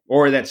anymore,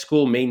 or that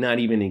school may not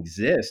even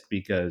exist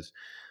because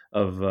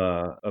of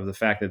the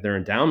fact that their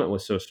endowment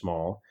was so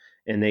small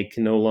and they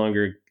can no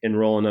longer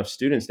enroll enough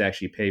students to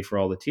actually pay for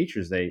all the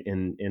teachers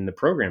in the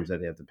programs that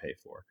they have to pay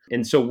for.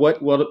 And so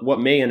what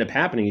may end up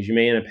happening is you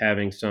may end up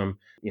having some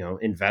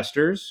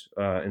investors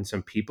and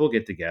some people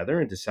get together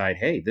and decide,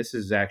 hey, this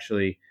is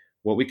actually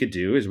what we could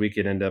do. Is we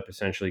could end up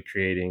essentially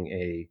creating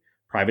a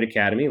private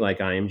academy like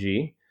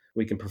IMG.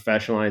 We can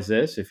professionalize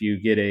this. If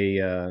you get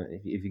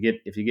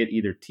if you get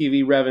either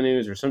TV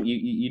revenues or some,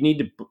 you need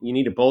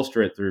to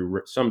bolster it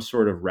through some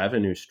sort of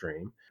revenue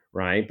stream,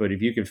 right? But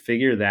if you could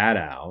figure that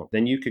out,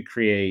 then you could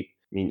create.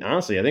 I mean,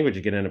 honestly, I think what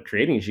you could end up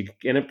creating is you could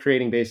end up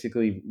creating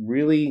basically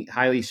really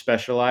highly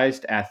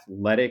specialized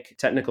athletic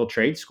technical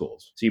trade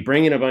schools. So you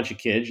bring in a bunch of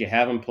kids, you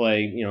have them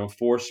play,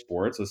 4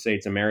 sports. Let's say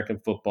it's American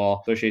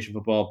football, association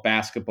football,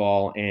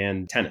 basketball,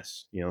 and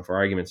tennis, for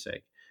argument's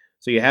sake.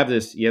 So you have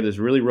this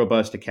really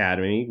robust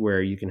academy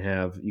where you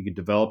could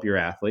develop your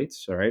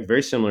athletes, all right,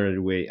 very similar to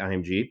the way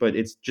IMG, but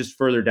it's just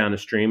further down the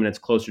stream and it's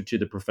closer to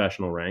the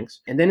professional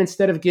ranks. And then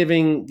instead of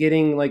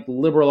getting like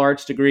liberal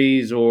arts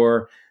degrees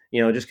or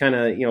just kind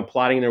of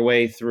plotting their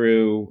way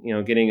through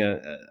getting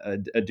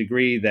a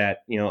degree that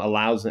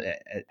allows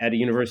at a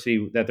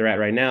university that they're at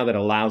right now that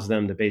allows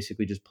them to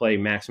basically just play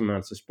maximum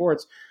amounts of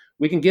sports,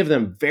 we can give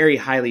them very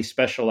highly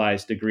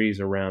specialized degrees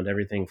around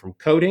everything from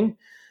coding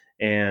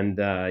and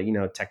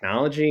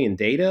technology and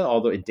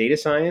data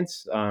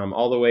science,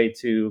 all the way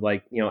to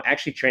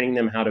actually training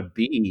them how to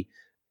be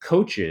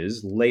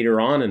coaches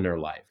later on in their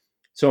life.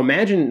 So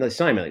imagine, like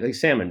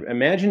Simon,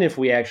 imagine if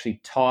we actually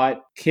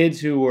taught kids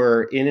who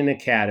were in an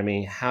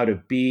academy how to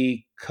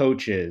be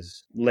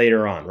coaches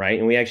later on, right?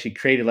 And we actually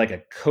created like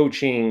a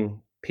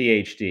coaching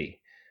PhD.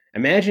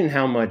 Imagine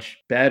how much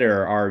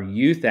better our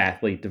youth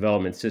athlete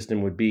development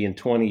system would be in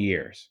 20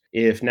 years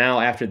if now,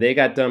 after they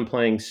got done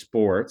playing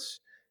sports,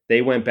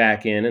 they went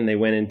back in and they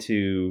went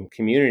into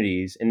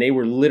communities and they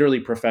were literally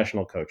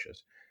professional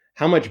coaches.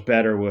 How much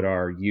better would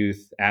our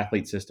youth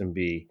athlete system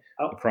be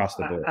across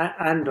the board?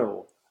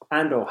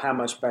 And or how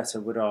much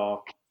better would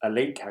our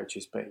elite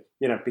coaches be?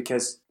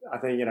 Because I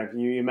think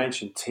you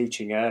mentioned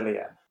teaching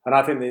earlier, and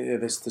I think that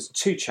there's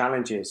two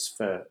challenges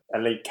for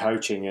elite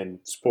coaching in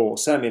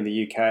sports, certainly in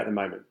the UK at the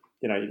moment.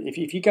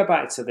 If you go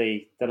back to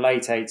the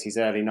late 80s,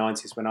 early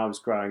 90s when I was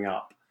growing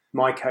up,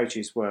 my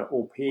coaches were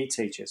all PE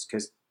teachers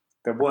because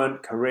there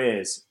weren't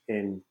careers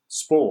in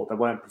sport. There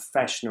weren't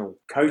professional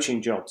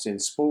coaching jobs in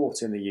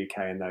sport in the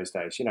UK in those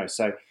days.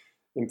 So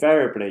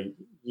invariably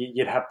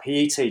you'd have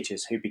PE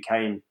teachers who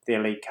became the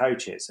elite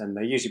coaches, and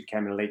they usually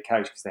became an elite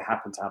coach because they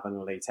happened to have an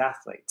elite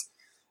athlete.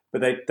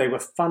 But they were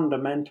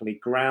fundamentally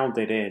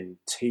grounded in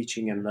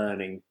teaching and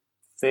learning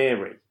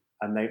theory,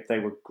 and they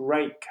were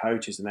great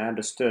coaches, and they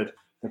understood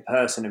the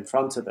person in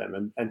front of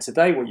them. And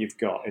today what you've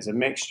got is a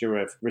mixture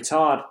of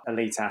retired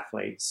elite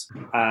athletes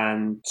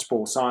and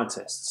sports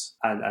scientists,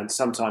 and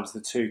sometimes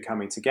the two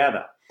coming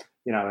together.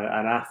 An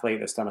athlete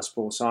that's done a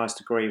sports science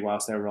degree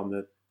whilst they were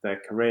on their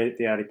career,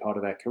 the early part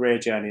of their career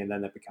journey, and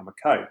then they become a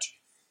coach.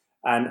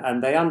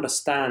 And they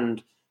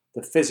understand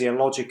the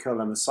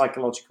physiological and the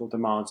psychological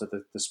demands of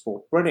the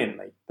sport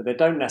brilliantly, but they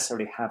don't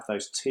necessarily have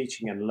those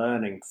teaching and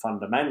learning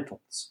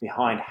fundamentals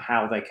behind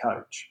how they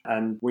coach.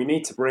 And we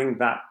need to bring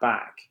that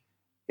back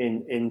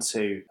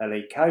into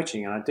elite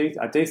coaching. And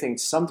I do think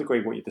to some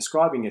degree what you're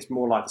describing is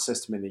more like the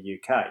system in the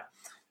UK.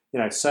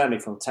 Certainly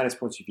from a tennis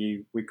point of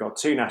view, we've got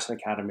two national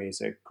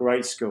academies at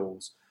great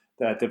schools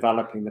that are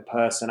developing the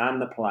person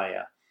and the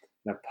player.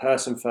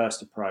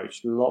 Person-first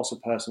approach, lots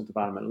of personal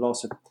development,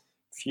 lots of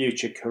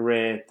future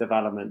career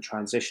development,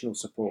 transitional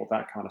support,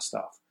 that kind of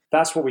stuff.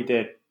 That's what we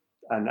did,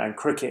 and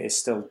cricket is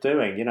still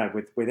doing.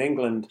 With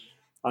England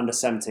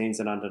under-17s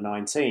and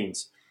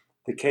under-19s,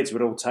 the kids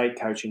would all take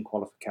coaching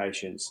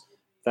qualifications.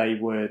 They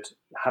would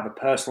have a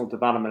personal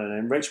development and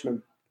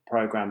enrichment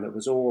program that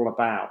was all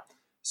about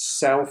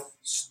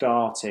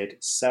self-started,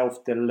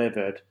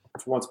 self-delivered,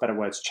 for want of better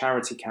words,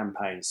 charity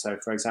campaigns. So,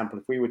 for example,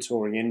 if we were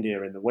touring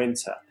India in the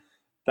winter,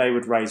 they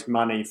would raise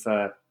money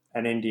for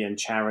an Indian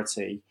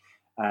charity,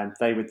 and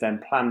they would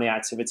then plan the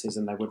activities,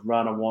 and they would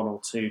run a 1 or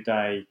 2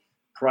 day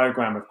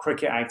program of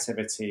cricket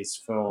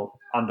activities for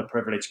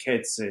underprivileged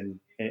kids in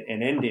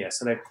India.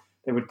 So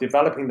they were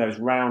developing those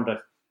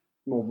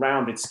more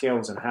rounded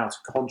skills and how to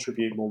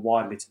contribute more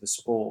widely to the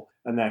sport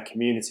and their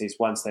communities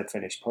once they've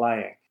finished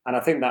playing. And I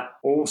think that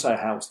also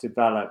helps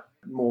develop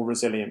more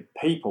resilient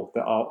people,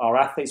 that our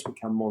athletes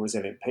become more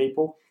resilient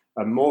people,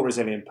 and more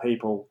resilient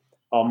people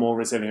are more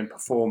resilient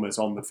performers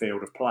on the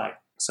field of play.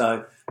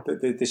 So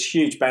there's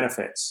huge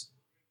benefits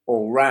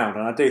all round.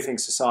 And I do think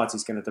society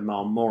is going to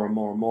demand more and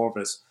more and more of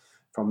us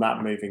from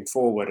that moving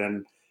forward.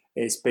 And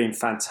it's been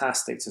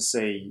fantastic to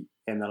see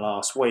in the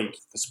last week,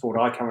 the sport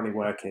I currently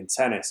work in,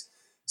 tennis,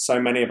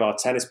 so many of our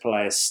tennis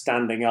players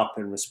standing up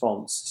in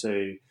response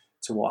to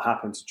what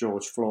happened to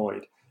George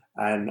Floyd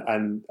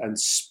and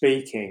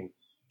speaking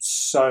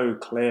so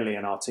clearly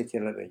and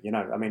articulately.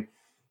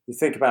 You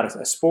think about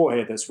a sport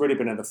here that's really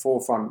been at the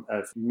forefront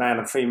of male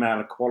and female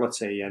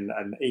equality and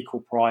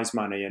equal prize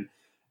money,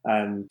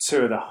 and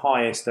two of the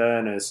highest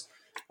earners,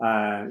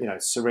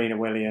 Serena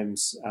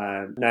Williams,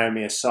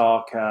 Naomi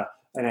Osaka,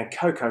 and then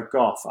Coco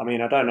Gauff.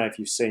 I don't know if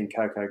you've seen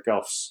Coco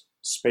Gauff's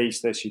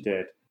speech that she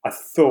did. I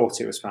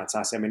thought it was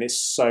fantastic. It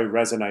so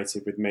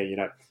resonated with me.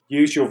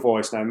 Use your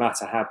voice no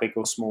matter how big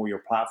or small your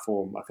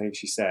platform, I think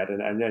she said.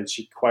 And then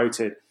she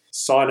quoted,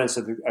 silence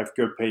of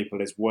good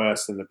people is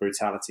worse than the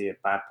brutality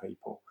of bad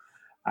people.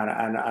 And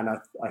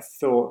I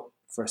thought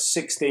for a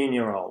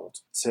 16-year-old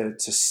to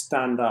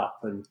stand up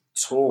and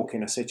talk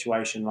in a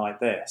situation like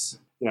this,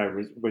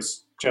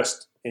 was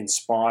just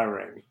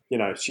inspiring.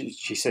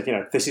 She said,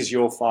 this is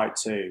your fight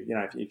too.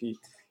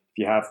 If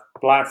you have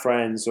black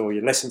friends or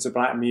you listen to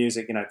black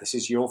music, this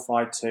is your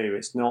fight too.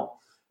 It's not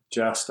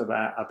just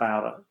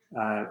about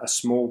a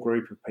small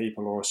group of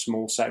people or a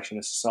small section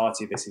of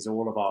society. This is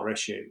all of our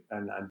issue.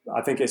 And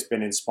I think it's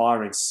been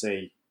inspiring to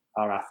see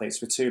our athletes.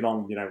 For too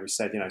long, we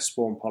said,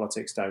 sport and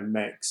politics don't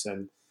mix.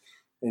 And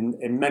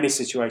in many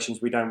situations,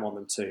 we don't want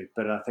them to.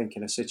 But I think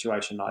in a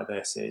situation like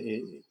this,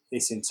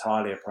 it's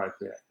entirely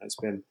appropriate. It's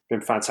been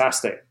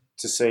fantastic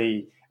to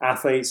see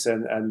athletes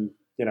and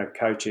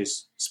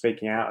coaches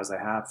speaking out as they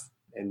have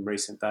in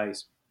recent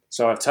days.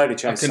 So I've totally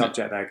changed the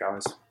subject there,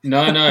 guys.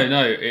 No.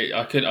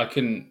 I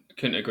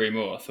couldn't agree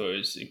more. I thought it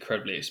was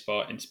incredibly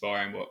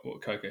inspiring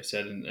what Coco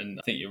said, and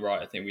I think you're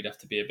right. I think we'd have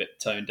to be a bit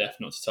tone deaf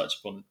not to touch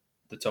upon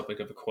the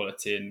topic of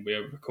equality, and we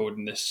are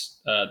recording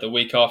this the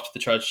week after the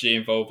tragedy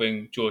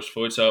involving George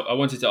Floyd. So I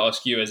wanted to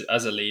ask you,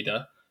 as a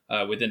leader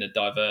within a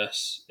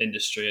diverse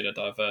industry and a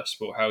diverse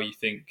sport, how you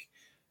think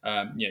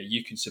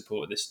you can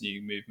support this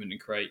new movement and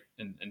create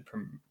and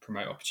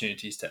promote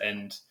opportunities to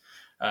end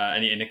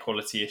any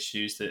inequality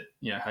issues that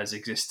has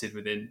existed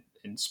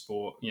in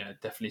sport,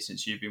 definitely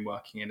since you've been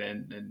working in it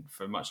and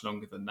for much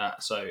longer than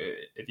that. So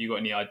have you got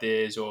any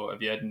ideas, or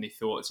have you had any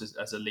thoughts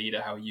as a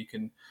leader how you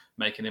can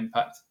make an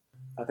impact?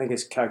 I think,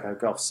 as Coco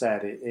Gauff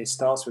said, it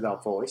starts with our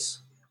voice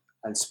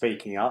and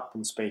speaking up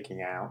and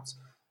speaking out.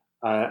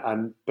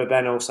 But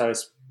then also,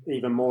 it's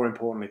even more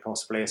importantly,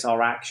 possibly, it's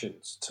our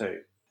actions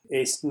too.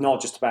 It's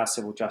not just about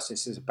civil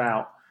justice, it's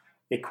about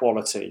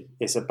equality,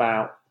 it's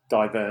about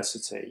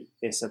diversity,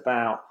 it's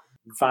about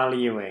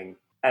valuing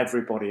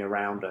everybody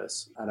around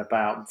us and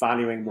about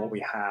valuing what we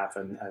have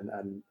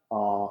and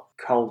our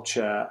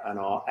culture and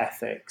our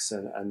ethics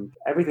and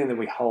everything that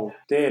we hold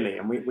dearly.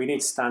 And we need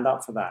to stand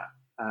up for that.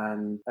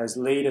 And as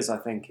leaders, I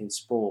think, in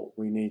sport,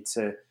 we need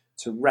to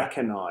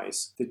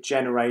recognise the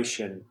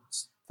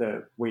generations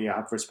that we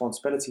have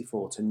responsibility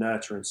for to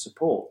nurture and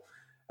support.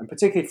 And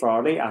particularly for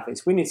our elite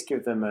athletes, we need to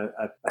give them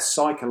a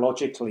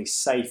psychologically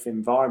safe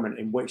environment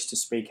in which to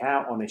speak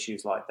out on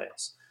issues like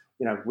this.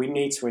 We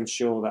need to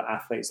ensure that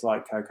athletes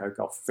like Coco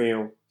Gauff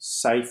feel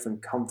safe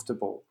and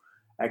comfortable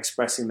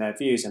expressing their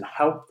views and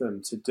help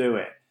them to do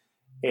it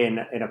in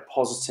a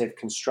positive,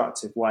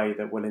 constructive way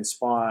that will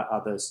inspire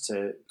others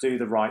to do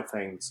the right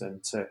things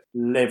and to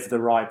live the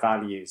right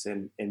values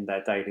in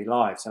their daily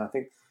lives. And I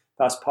think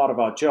that's part of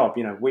our job.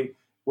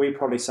 We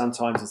probably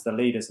sometimes, as the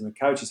leaders and the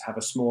coaches, have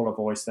a smaller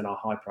voice than our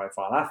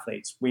high-profile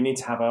athletes. We need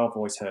to have our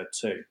voice heard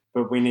too,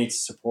 but we need to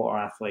support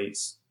our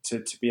athletes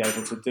to be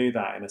able to do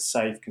that in a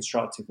safe,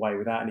 constructive way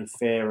without any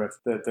fear of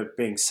the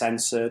being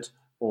censored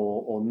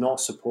or not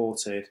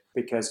supported,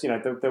 because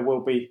there will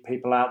be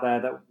people out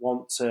there that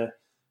want to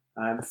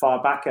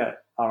fire back at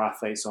our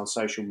athletes on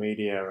social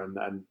media,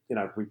 and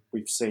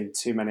we've seen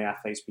too many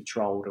athletes be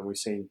trolled, and we've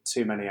seen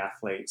too many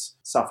athletes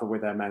suffer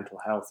with their mental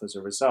health as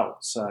a result.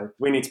 So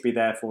we need to be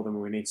there for them,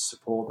 and we need to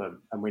support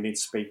them, and we need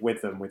to speak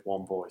with them with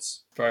one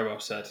voice. Very well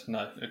said. No,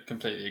 I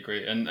completely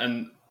agree.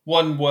 And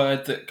one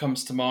word that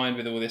comes to mind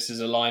with all this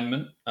is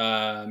alignment.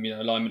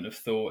 Alignment of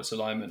thoughts,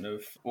 alignment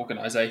of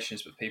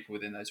organisations, but people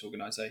within those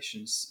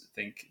organisations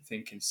think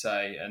and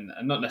say, and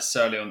not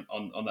necessarily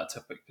on that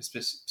topic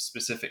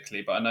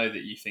specifically, but I know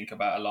that you think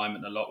about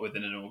alignment a lot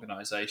within an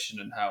organisation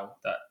and how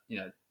that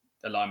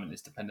alignment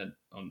is dependent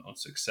on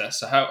success.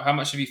 So how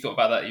much have you thought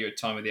about that at your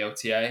time with the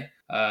LTA?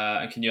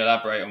 And can you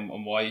elaborate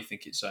on why you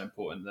think it's so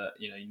important that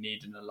you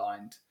need an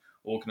aligned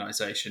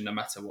organisation, no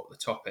matter what the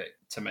topic,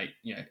 to make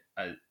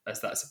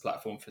as that's a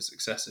platform for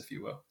success, if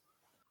you will?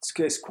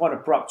 It's quite an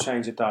abrupt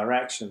change of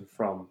direction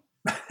from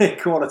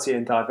equality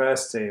and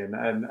diversity,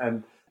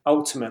 and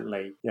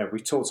ultimately,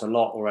 we've talked a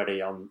lot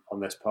already on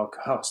this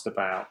podcast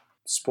about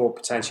sport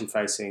potentially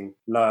facing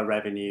lower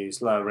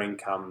revenues, lower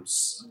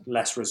incomes,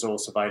 less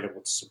resource available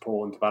to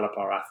support and develop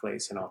our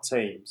athletes and our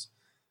teams.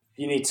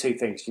 You need two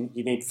things.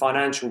 You need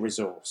financial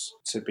resource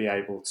to be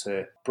able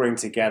to bring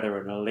together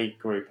an elite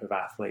group of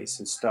athletes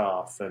and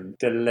staff and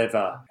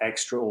deliver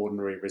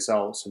extraordinary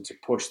results and to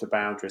push the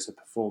boundaries of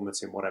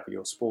performance in whatever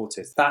your sport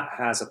is. That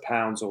has a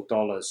pounds or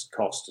dollars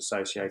cost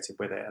associated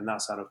with it, and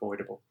that's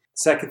unavoidable.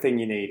 The second thing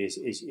you need is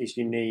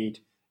you need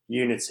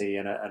unity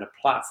and a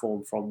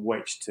platform from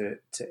which to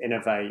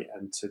innovate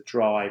and to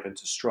drive and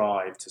to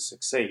strive to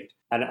succeed.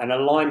 And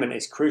alignment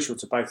is crucial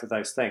to both of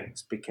those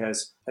things,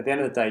 because at the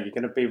end of the day, you're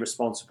going to be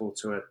responsible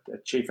to a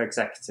chief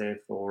executive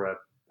or a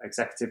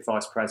executive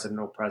vice president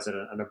or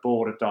president and a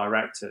board of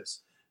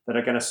directors that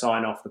are going to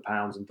sign off the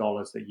pounds and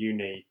dollars that you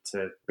need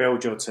to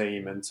build your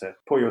team and to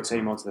put your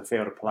team onto the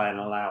field of play and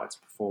allow it to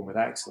perform with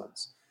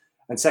excellence.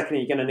 And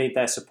secondly, you're going to need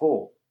their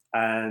support,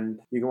 and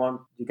you're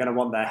going to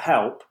want their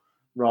help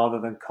rather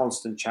than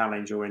constant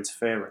challenge or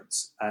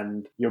interference.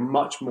 And you're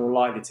much more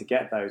likely to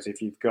get those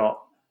if you've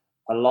got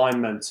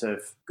alignment of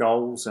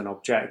goals and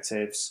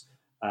objectives.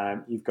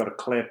 You've got a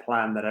clear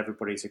plan that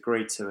everybody's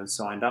agreed to and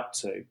signed up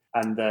to,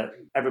 and that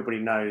everybody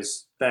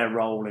knows their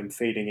role in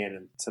feeding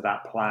into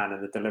that plan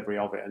and the delivery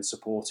of it and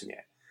supporting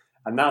it.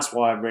 And that's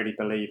why I really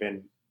believe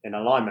in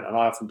alignment. And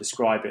I often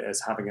describe it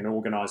as having an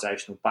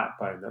organisational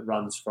backbone that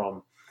runs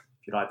from,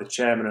 if you like, the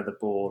chairman of the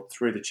board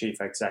through the chief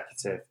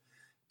executive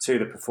to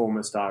the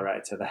performance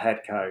director, the head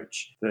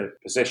coach, the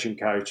position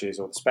coaches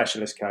or the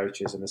specialist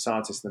coaches, and the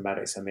scientists and the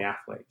medics and the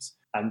athletes.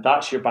 And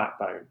that's your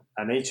backbone.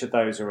 And each of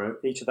those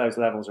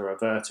levels are a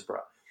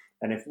vertebra.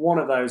 And if one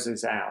of those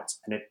is out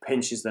and it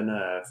pinches the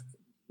nerve,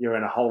 you're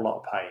in a whole lot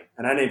of pain.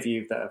 And any of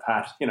you that have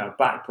had, a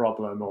back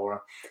problem or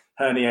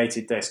a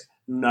herniated disc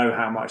know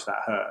how much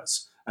that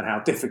hurts and how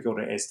difficult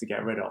it is to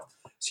get rid of.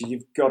 So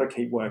you've got to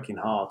keep working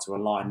hard to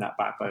align that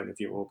backbone of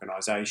your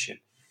organisation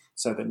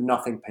so that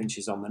nothing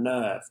pinches on the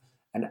nerve.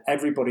 And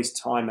everybody's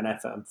time and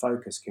effort and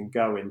focus can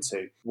go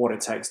into what it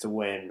takes to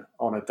win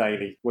on a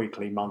daily,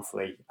 weekly,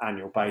 monthly,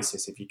 annual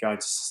basis if you're going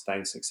to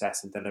sustain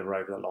success and deliver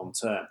over the long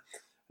term.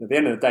 At the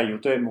end of the day, you'll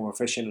do it more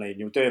efficiently and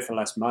you'll do it for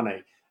less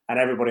money, and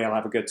everybody will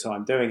have a good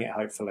time doing it,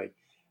 hopefully.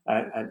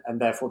 And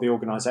therefore the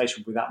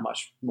organisation will be that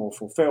much more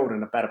fulfilled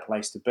and a better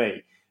place to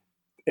be.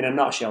 In a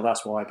nutshell,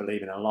 that's why I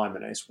believe in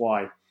alignment. It's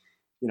why,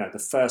 the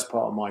first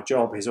part of my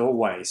job is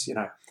always,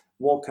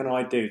 what can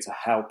I do to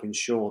help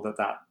ensure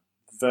that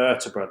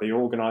vertebra, the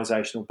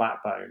organisational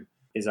backbone,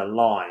 is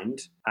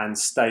aligned and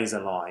stays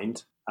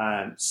aligned,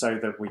 so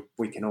that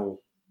we can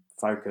all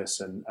focus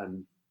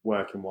and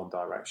work in one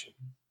direction.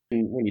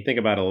 When you think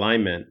about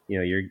alignment,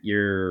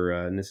 you're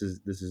and this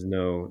is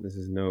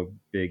no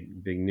big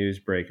news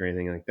break or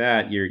anything like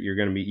that.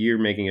 You're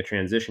making a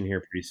transition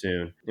here pretty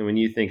soon. And when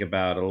you think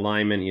about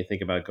alignment, you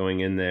think about going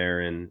in there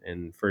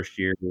and first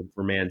year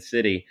for Man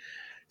City,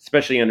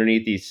 especially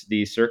underneath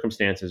these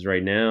circumstances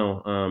right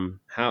now.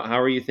 How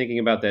are you thinking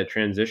about that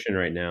transition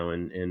right now,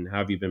 and how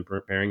have you been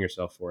preparing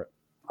yourself for it?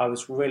 I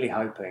was really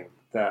hoping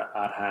that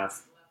I'd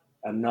have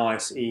a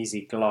nice,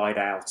 easy glide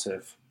out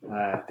of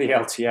the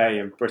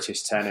LTA and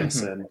British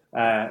tennis and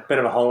a bit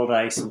of a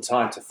holiday, some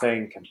time to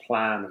think and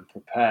plan and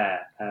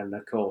prepare. And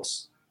of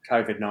course,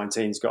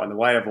 COVID-19's got in the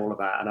way of all of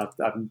that.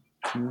 And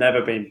I've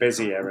never been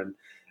busier. And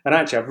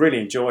actually, I've really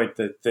enjoyed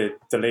the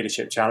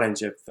leadership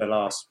challenge of the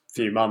last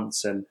few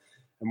months and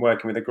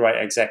working with a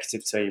great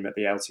executive team at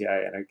the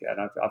LTA. And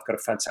I've got a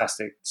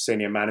fantastic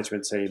senior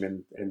management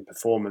team in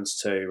performance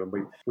too.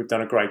 And we've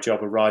done a great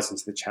job of rising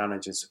to the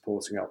challenge and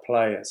supporting our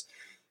players.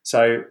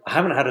 So I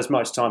haven't had as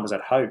much time as I'd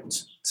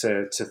hoped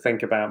to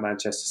think about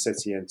Manchester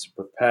City and to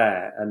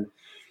prepare. And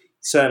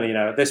certainly,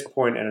 at this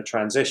point in a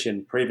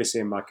transition,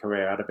 previously in my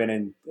career, I'd have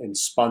been in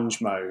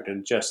sponge mode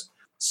and just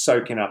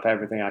soaking up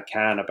everything I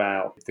can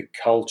about the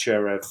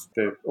culture of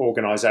the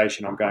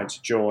organisation I'm going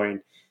to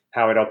join,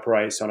 how it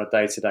operates on a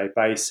day-to-day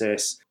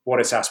basis, what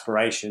its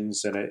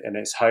aspirations and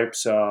its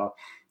hopes are,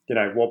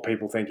 what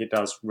people think it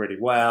does really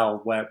well,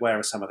 where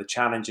are some of the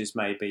challenges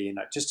maybe,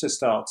 just to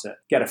start to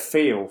get a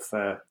feel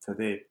for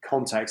the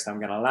context I'm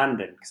going to land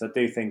in. Because I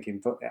do think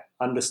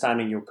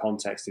understanding your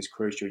context is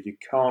crucial. You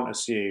can't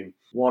assume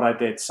what I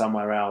did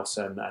somewhere else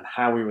and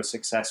how we were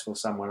successful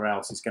somewhere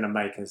else is going to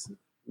make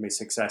me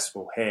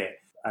successful here.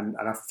 And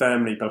I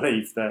firmly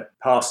believe that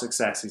past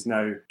success is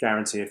no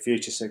guarantee of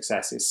future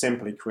success. It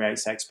simply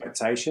creates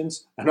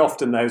expectations. And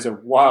often those are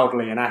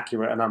wildly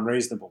inaccurate and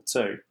unreasonable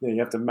too. You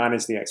have to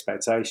manage the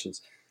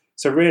expectations.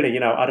 So really,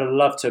 I'd have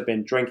loved to have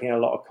been drinking a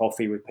lot of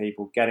coffee with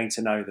people, getting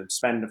to know them,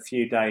 spend a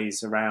few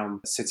days around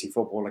City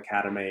Football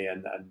Academy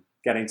and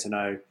getting to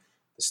know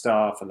the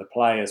staff and the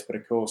players. But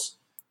of course,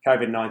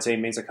 COVID-19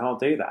 means I can't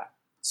do that.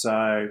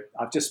 So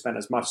I've just spent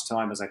as much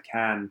time as I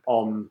can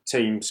on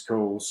Teams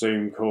calls,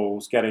 Zoom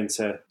calls, getting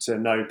to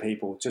know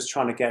people, just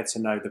trying to get to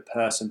know the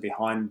person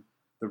behind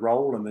the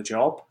role and the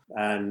job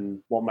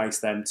and what makes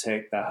them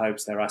tick, their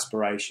hopes, their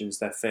aspirations,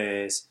 their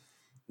fears,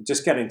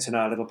 just getting to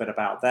know a little bit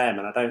about them.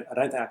 And I don't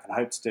think I can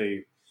hope to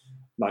do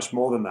much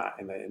more than that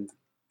in the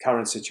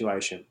current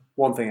situation.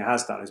 One thing it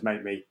has done is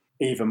make me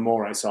even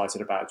more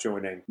excited about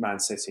joining Man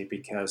City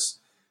because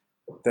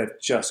they've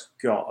just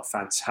got a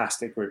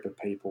fantastic group of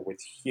people with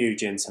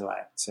huge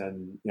intellect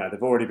and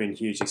they've already been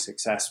hugely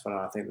successful,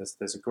 and I think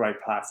there's a great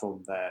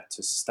platform there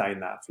to sustain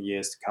that for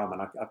years to come,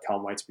 and I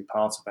can't wait to be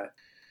part of it.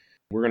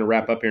 We're going to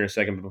wrap up here in a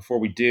second, but before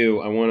we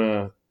do, I want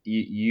to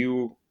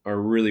you are a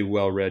really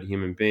well-read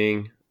human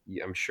being.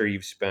 I'm sure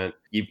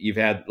you've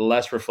had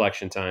less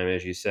reflection time,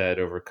 as you said,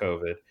 over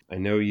COVID. I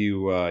know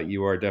you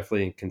are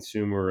definitely a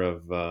consumer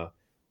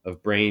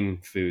of brain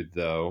food,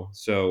 though.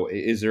 So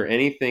is there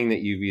anything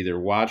that you've either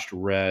watched,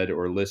 read,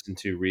 or listened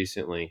to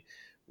recently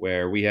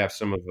where we have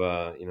some of,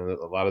 a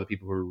lot of the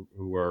people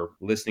who are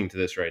listening to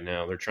this right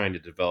now, they're trying to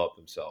develop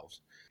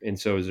themselves. And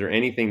so is there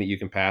anything that you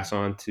can pass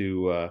on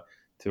to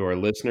our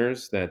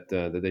listeners that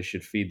they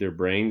should feed their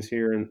brains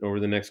here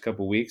over the next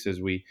couple of weeks as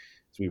we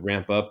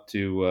ramp up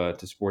to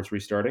sports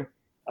restarting?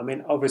 I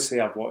mean, obviously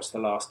I've watched The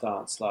Last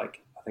Dance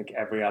like I think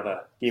every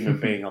other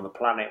human being on the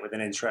planet with an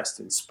interest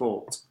in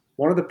sport.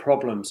 One of the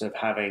problems of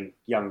having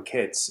young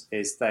kids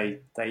is they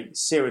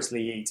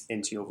seriously eat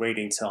into your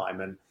reading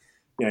time, and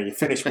you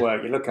finish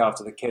work, you look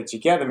after the kids, you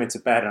get them into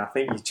bed, and I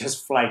think you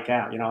just flake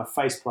out. I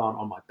faceplant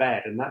on my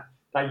bed, and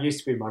that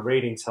used to be my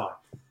reading time.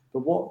 But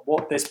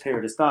what this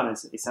period has done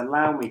is it's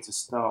allowed me to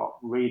start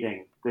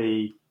reading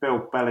the Bill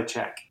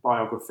Belichick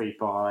biography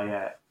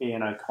by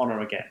Ian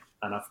O'Connor again.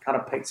 And I've kind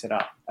of picked it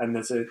up. And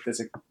there's a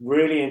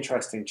really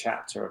interesting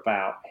chapter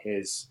about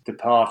his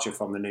departure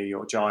from the New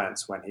York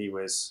Giants when he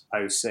was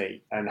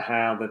OC, and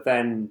how the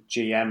then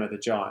GM of the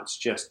Giants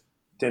just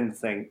didn't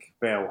think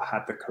Bill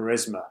had the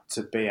charisma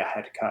to be a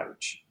head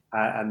coach,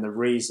 and the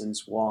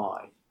reasons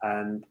why.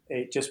 And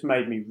it just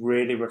made me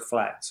really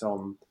reflect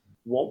on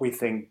what we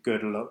think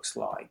good looks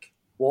like.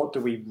 What do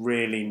we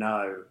really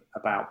know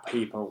about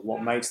people?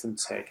 What makes them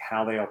tick,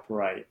 how they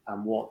operate,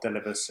 and what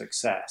delivers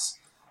success?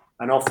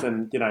 And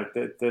often,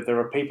 there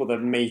are people that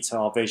meet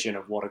our vision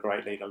of what a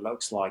great leader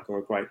looks like or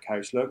a great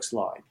coach looks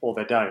like, or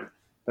they don't.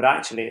 But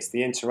actually, it's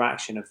the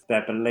interaction of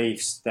their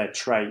beliefs, their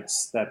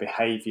traits, their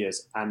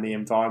behaviors, and the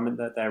environment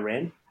that they're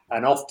in.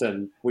 And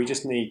often we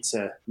just need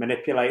to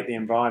manipulate the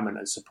environment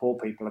and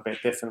support people a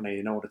bit differently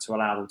in order to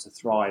allow them to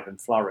thrive and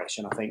flourish.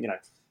 And I think,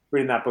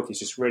 reading that book has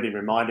just really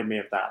reminded me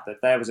of that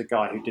there was a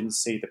guy who didn't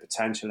see the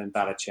potential in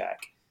Belichick.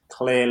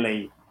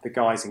 Clearly, the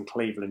guys in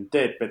Cleveland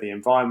did, but the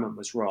environment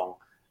was wrong.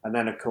 And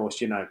then, of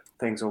course,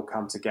 things all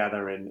come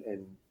together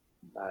in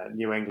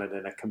New England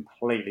in a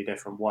completely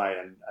different way.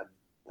 And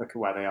look at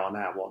where they are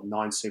now.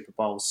 9 Super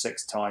Bowls,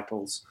 6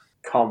 titles.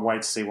 Can't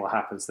wait to see what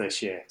happens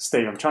this year.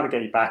 Steve, I'm trying to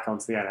get you back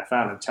onto the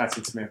NFL and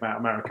chatting to me about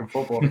American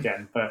football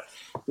again. But,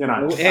 great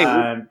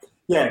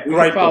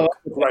book.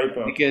 Great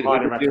book.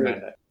 Highly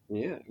recommend it.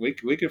 Yeah,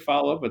 we could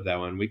follow up with that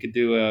one. We could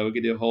do a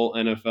whole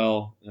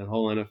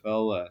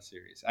NFL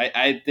series.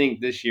 I think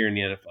this year in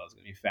the NFL is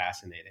going to be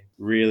fascinating,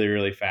 really,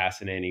 really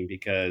fascinating,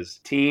 because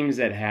teams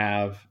that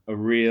have a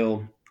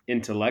real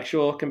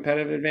intellectual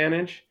competitive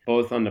advantage,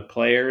 both on the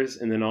players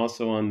and then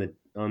also on the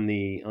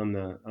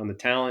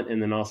talent, and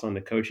then also on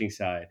the coaching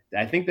side,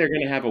 I think they're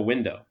going to have a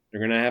window.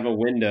 They're going to have a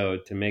window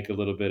to make a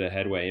little bit of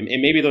headway, and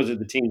maybe those are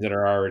the teams that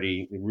are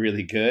already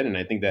really good, and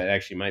I think that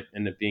actually might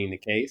end up being the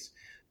case.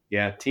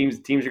 Yeah, teams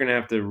are going to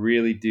have to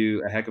really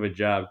do a heck of a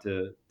job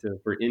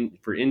for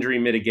injury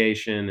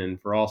mitigation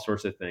and for all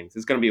sorts of things.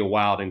 It's going to be a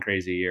wild and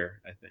crazy year,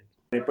 I think.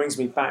 It brings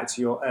me back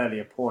to your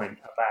earlier point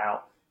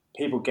about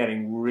people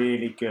getting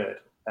really good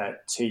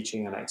at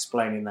teaching and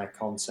explaining their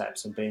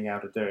concepts and being able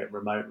to do it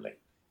remotely,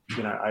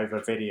 over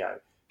video.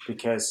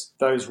 Because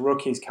those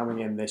rookies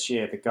coming in this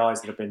year, the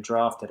guys that have been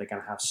drafted, are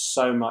going to have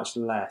so much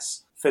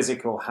less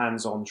physical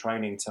hands-on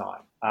training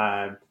time.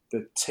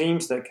 The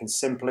teams that can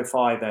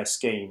simplify their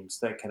schemes,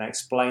 that can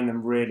explain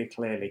them really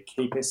clearly,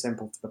 keep it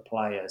simple for the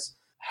players,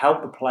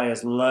 help the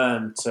players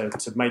learn to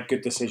make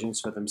good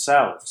decisions for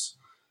themselves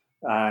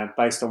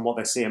based on what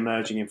they see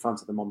emerging in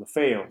front of them on the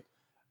field,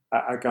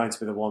 are going to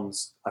be the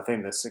ones, I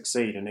think, that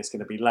succeed. And it's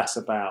going to be less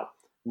about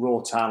raw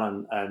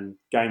talent and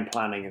game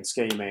planning and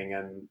scheming,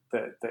 and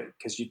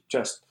because you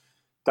just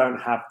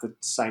don't have the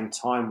same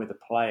time with the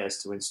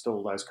players to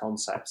install those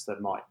concepts that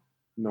might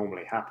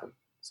normally happen.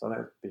 So that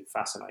would be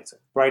fascinating.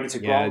 Brady to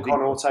Gronk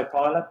on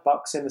autopilot.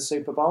 Bucks in the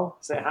Super Bowl.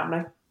 Is it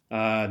happening?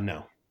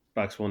 No.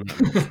 Bucks will not.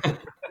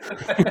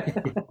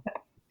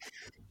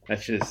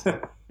 That's just.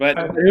 But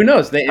who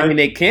knows?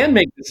 They can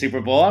make the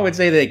Super Bowl. I would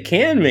say they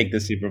can make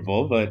the Super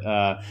Bowl, but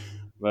I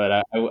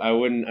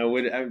wouldn't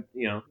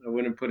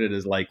put it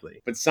as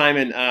likely. But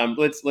Simon,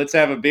 let's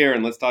have a beer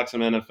and let's talk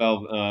some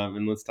NFL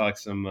and let's talk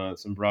some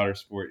broader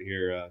sport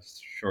here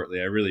shortly.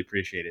 I really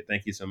appreciate it.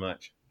 Thank you so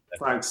much.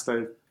 Thanks,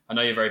 Steve. I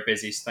know you're very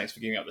busy, so thanks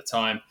for giving up the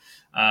time.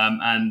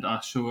 And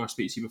I'm sure I'll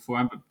speak to you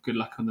beforehand, but good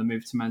luck on the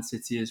move to Man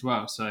City as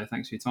well. So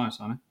thanks for your time,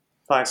 Simon.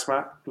 Thanks,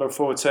 Matt. Look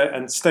forward to it.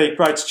 And Steve,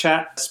 great to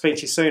chat. Speak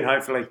to you soon,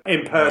 hopefully,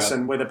 in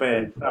person with a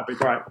beer. That'd be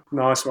great.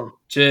 Nice one.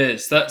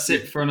 Cheers. That's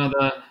it for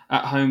another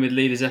At Home with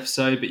Leaders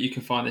episode, but you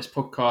can find this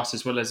podcast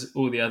as well as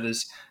all the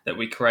others that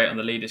we create on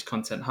the Leaders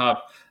Content Hub,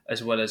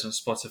 as well as on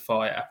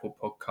Spotify, Apple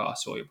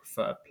Podcasts, or your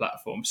preferred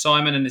platform.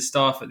 Simon and his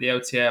staff at the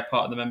LTA are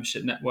part of the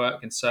membership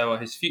network, and so are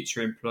his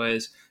future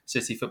employers,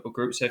 City Football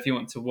Group. So if you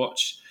want to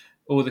watch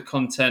all the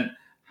content,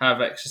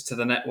 have access to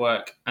the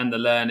network and the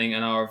learning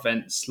and our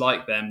events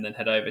like them, then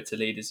head over to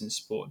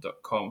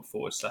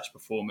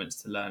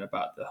leadersinsport.com/performance to learn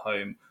about the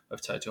home of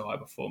Total High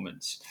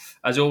Performance.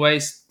 As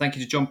always, thank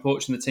you to John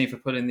Porch and the team for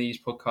putting these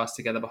podcasts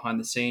together behind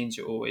the scenes.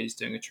 You're always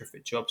doing a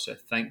terrific job, so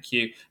thank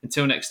you.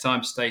 Until next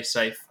time, stay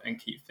safe and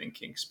keep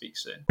thinking. Speak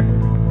soon.